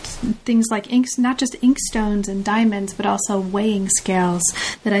 things like inks, not just inkstones and diamonds, but also weighing scales,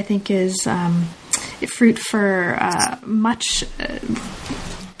 that I think is fruit for much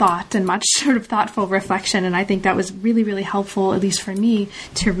thought and much sort of thoughtful reflection. And I think that was really, really helpful, at least for me,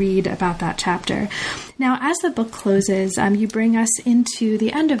 to read about that chapter. Now, as the book closes, you bring us into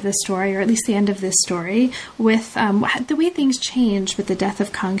the end of the story, or at least the end of this story, with the way things changed with the death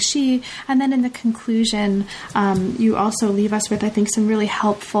of Kangxi. And then in the conclusion, you also leave us with, I think, some really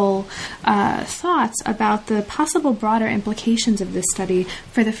helpful thoughts about the possible broader implications of this study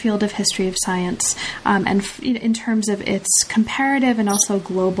for the field of history of science, and in terms of its comparative and also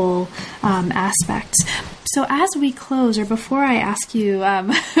global aspects. So as we close, or before I ask you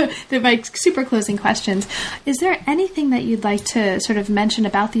my super closing questions, is there anything that you'd like to sort of mention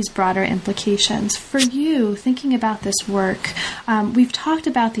about these broader implications? For you, thinking about this work, we've talked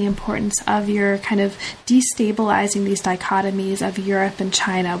about the importance of your kind of destabilizing these dichotomies of Europe and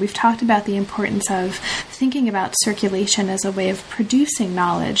China. We've talked about the importance of thinking about circulation as a way of producing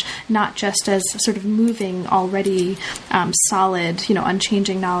knowledge, not just as sort of moving already solid,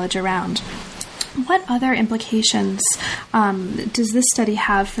 unchanging knowledge around. What other implications does this study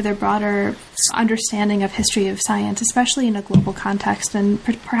have for the broader understanding of history of science, especially in a global context, and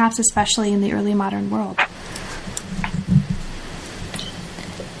perhaps especially in the early modern world?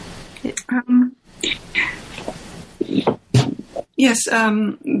 Yes. I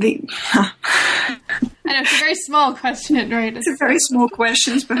know it's a very small question, right? It's a very small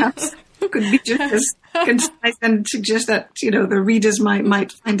question, perhaps. Could be just as concise and suggest that the readers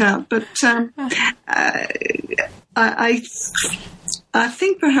might find out. But I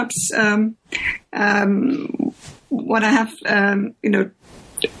think perhaps what I have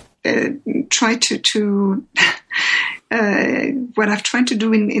tried to what I've tried to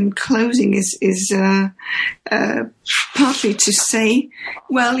do in closing is partly to say,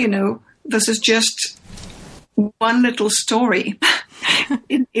 well, this is just one little story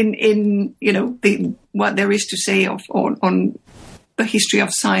in what there is to say on the history of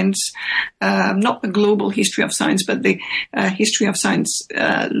science, not the global history of science, but the history of science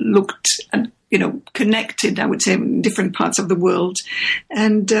looked at, connected, I would say, in different parts of the world.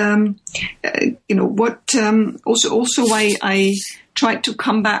 And, what also why I tried to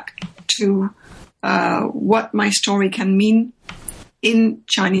come back to what my story can mean in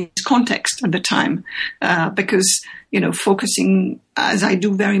Chinese context at the time, because, focusing, as I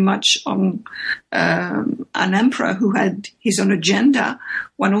do very much on an emperor who had his own agenda,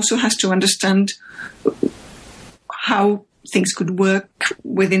 one also has to understand how things could work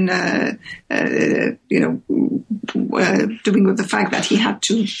within, doing with the fact that he had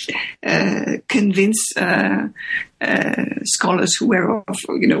to convince scholars who were of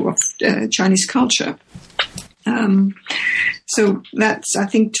Chinese culture. So that's, I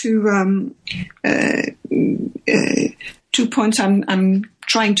think, two points I'm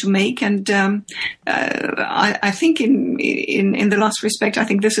trying to make, and I think in the last respect, I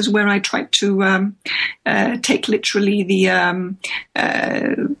think this is where I tried to take literally the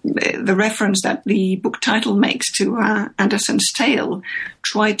reference that the book title makes to Anderson's Tale.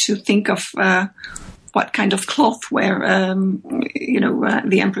 Try to think of what kind of cloth were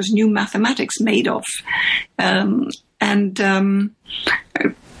the emperor's new mathematics made of,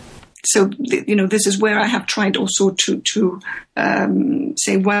 so this is where I have tried also to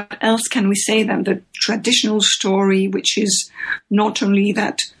say, what else can we say than the traditional story, which is not only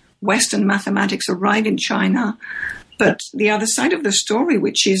that Western mathematics arrived in China, But the other side of the story,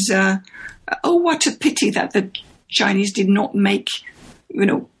 which is, oh, what a pity that the Chinese did not make,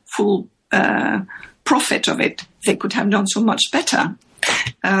 full profit of it. They could have done so much better.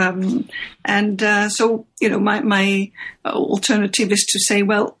 So, my alternative is to say,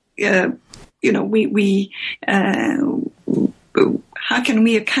 well, how can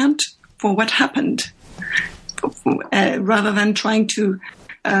we account for what happened, rather than trying to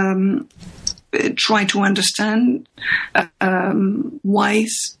understand why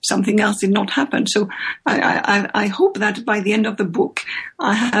something else did not happen. So I hope that by the end of the book,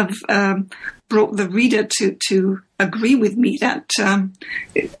 I have brought the reader to agree with me that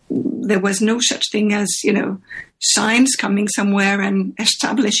there was no such thing as, science coming somewhere and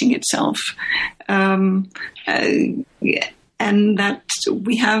establishing itself. And that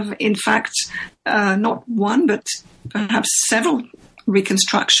we have, in fact, not one, but perhaps several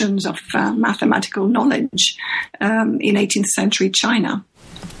reconstructions of mathematical knowledge in 18th century China.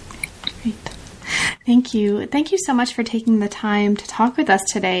 Great. Thank you. Thank you so much for taking the time to talk with us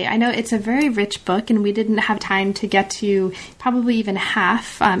today. I know it's a very rich book, and we didn't have time to get to probably even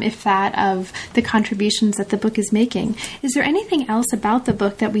half, if that, of the contributions that the book is making. Is there anything else about the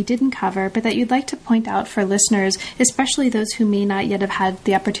book that we didn't cover, but that you'd like to point out for listeners, especially those who may not yet have had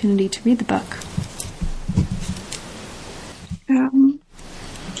the opportunity to read the book?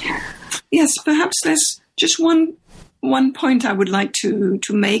 Yes, perhaps there's just one point I would like to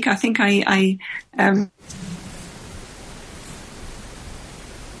make. I think I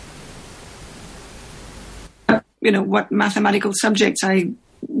what mathematical subjects I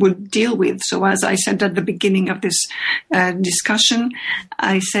would deal with. So as I said at the beginning of this discussion,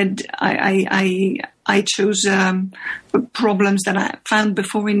 I said I chose problems that I found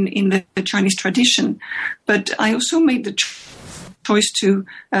before in the Chinese tradition, but I also made the choice to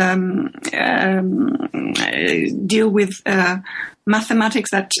deal with mathematics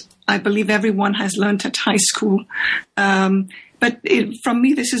that I believe everyone has learned at high school. But from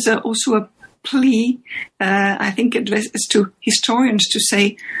me, this is also a plea, I think, addressed to historians to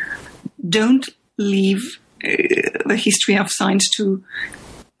say, don't leave the history of science to,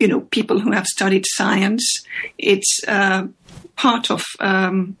 people who have studied science. It's part of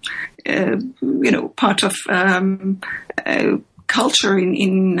culture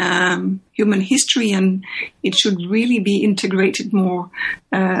in human history, and it should really be integrated more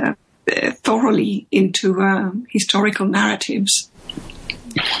thoroughly into historical narratives.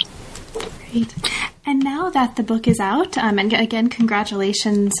 Great. And now that the book is out, and again,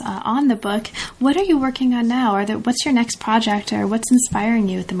 congratulations on the book, what are you working on now? What's your next project, or what's inspiring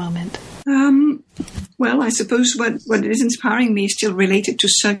you at the moment? Well, I suppose what is inspiring me is still related to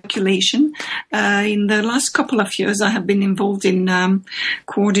circulation. In the last couple of years, I have been involved in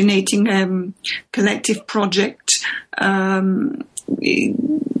coordinating a collective project.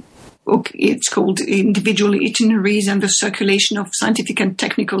 It's called Individual Itineraries and the Circulation of Scientific and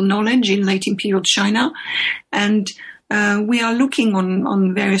Technical Knowledge in Late Imperial China. And we are looking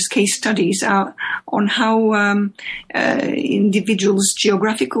on various case studies on how individuals'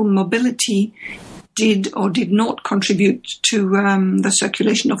 geographical mobility did or did not contribute to the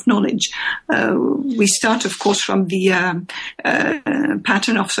circulation of knowledge. We start, of course, from the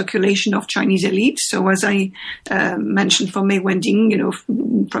pattern of circulation of Chinese elites. So as I mentioned for Mei Wending,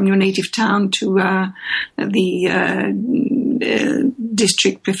 from your native town to the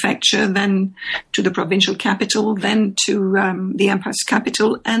district prefecture, then to the provincial capital, then to the empire's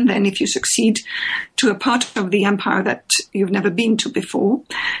capital, and then, if you succeed, to a part of the empire that you've never been to before.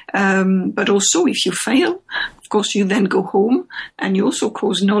 But also, if you fail, of course, you then go home, and you also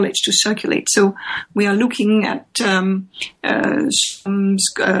cause knowledge to circulate. So we are looking at some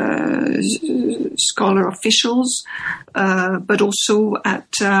scholar officials, but also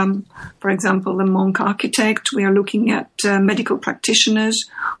at, for example, a monk architect. We are looking at medical practitioners.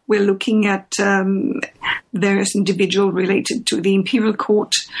 We're looking at various individuals related to the imperial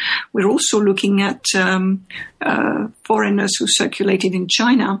court. We're also looking at foreigners who circulated in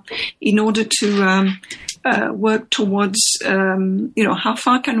China in order to work towards, how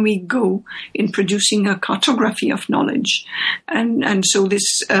far can we go in producing a cartography of knowledge? And so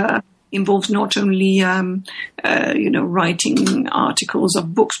this involves not only, writing articles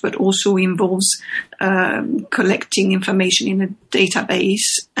of books, but also involves collecting information in a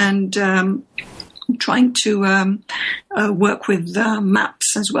database and trying to work with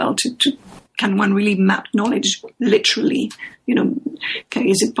maps as well to can one really map knowledge literally?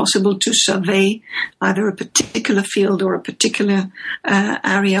 Is it possible to survey either a particular field or a particular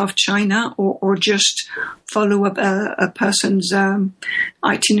area of China, or just follow up a person's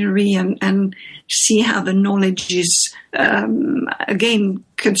itinerary and see how the knowledge is, again,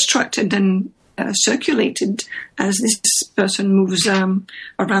 constructed and circulated as this person moves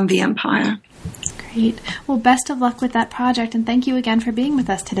around the empire. Great. Well, best of luck with that project, and thank you again for being with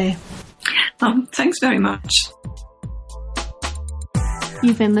us today. Thanks very much.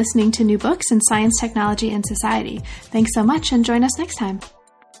 You've been listening to New Books in Science, Technology, and Society. Thanks so much, and join us next time.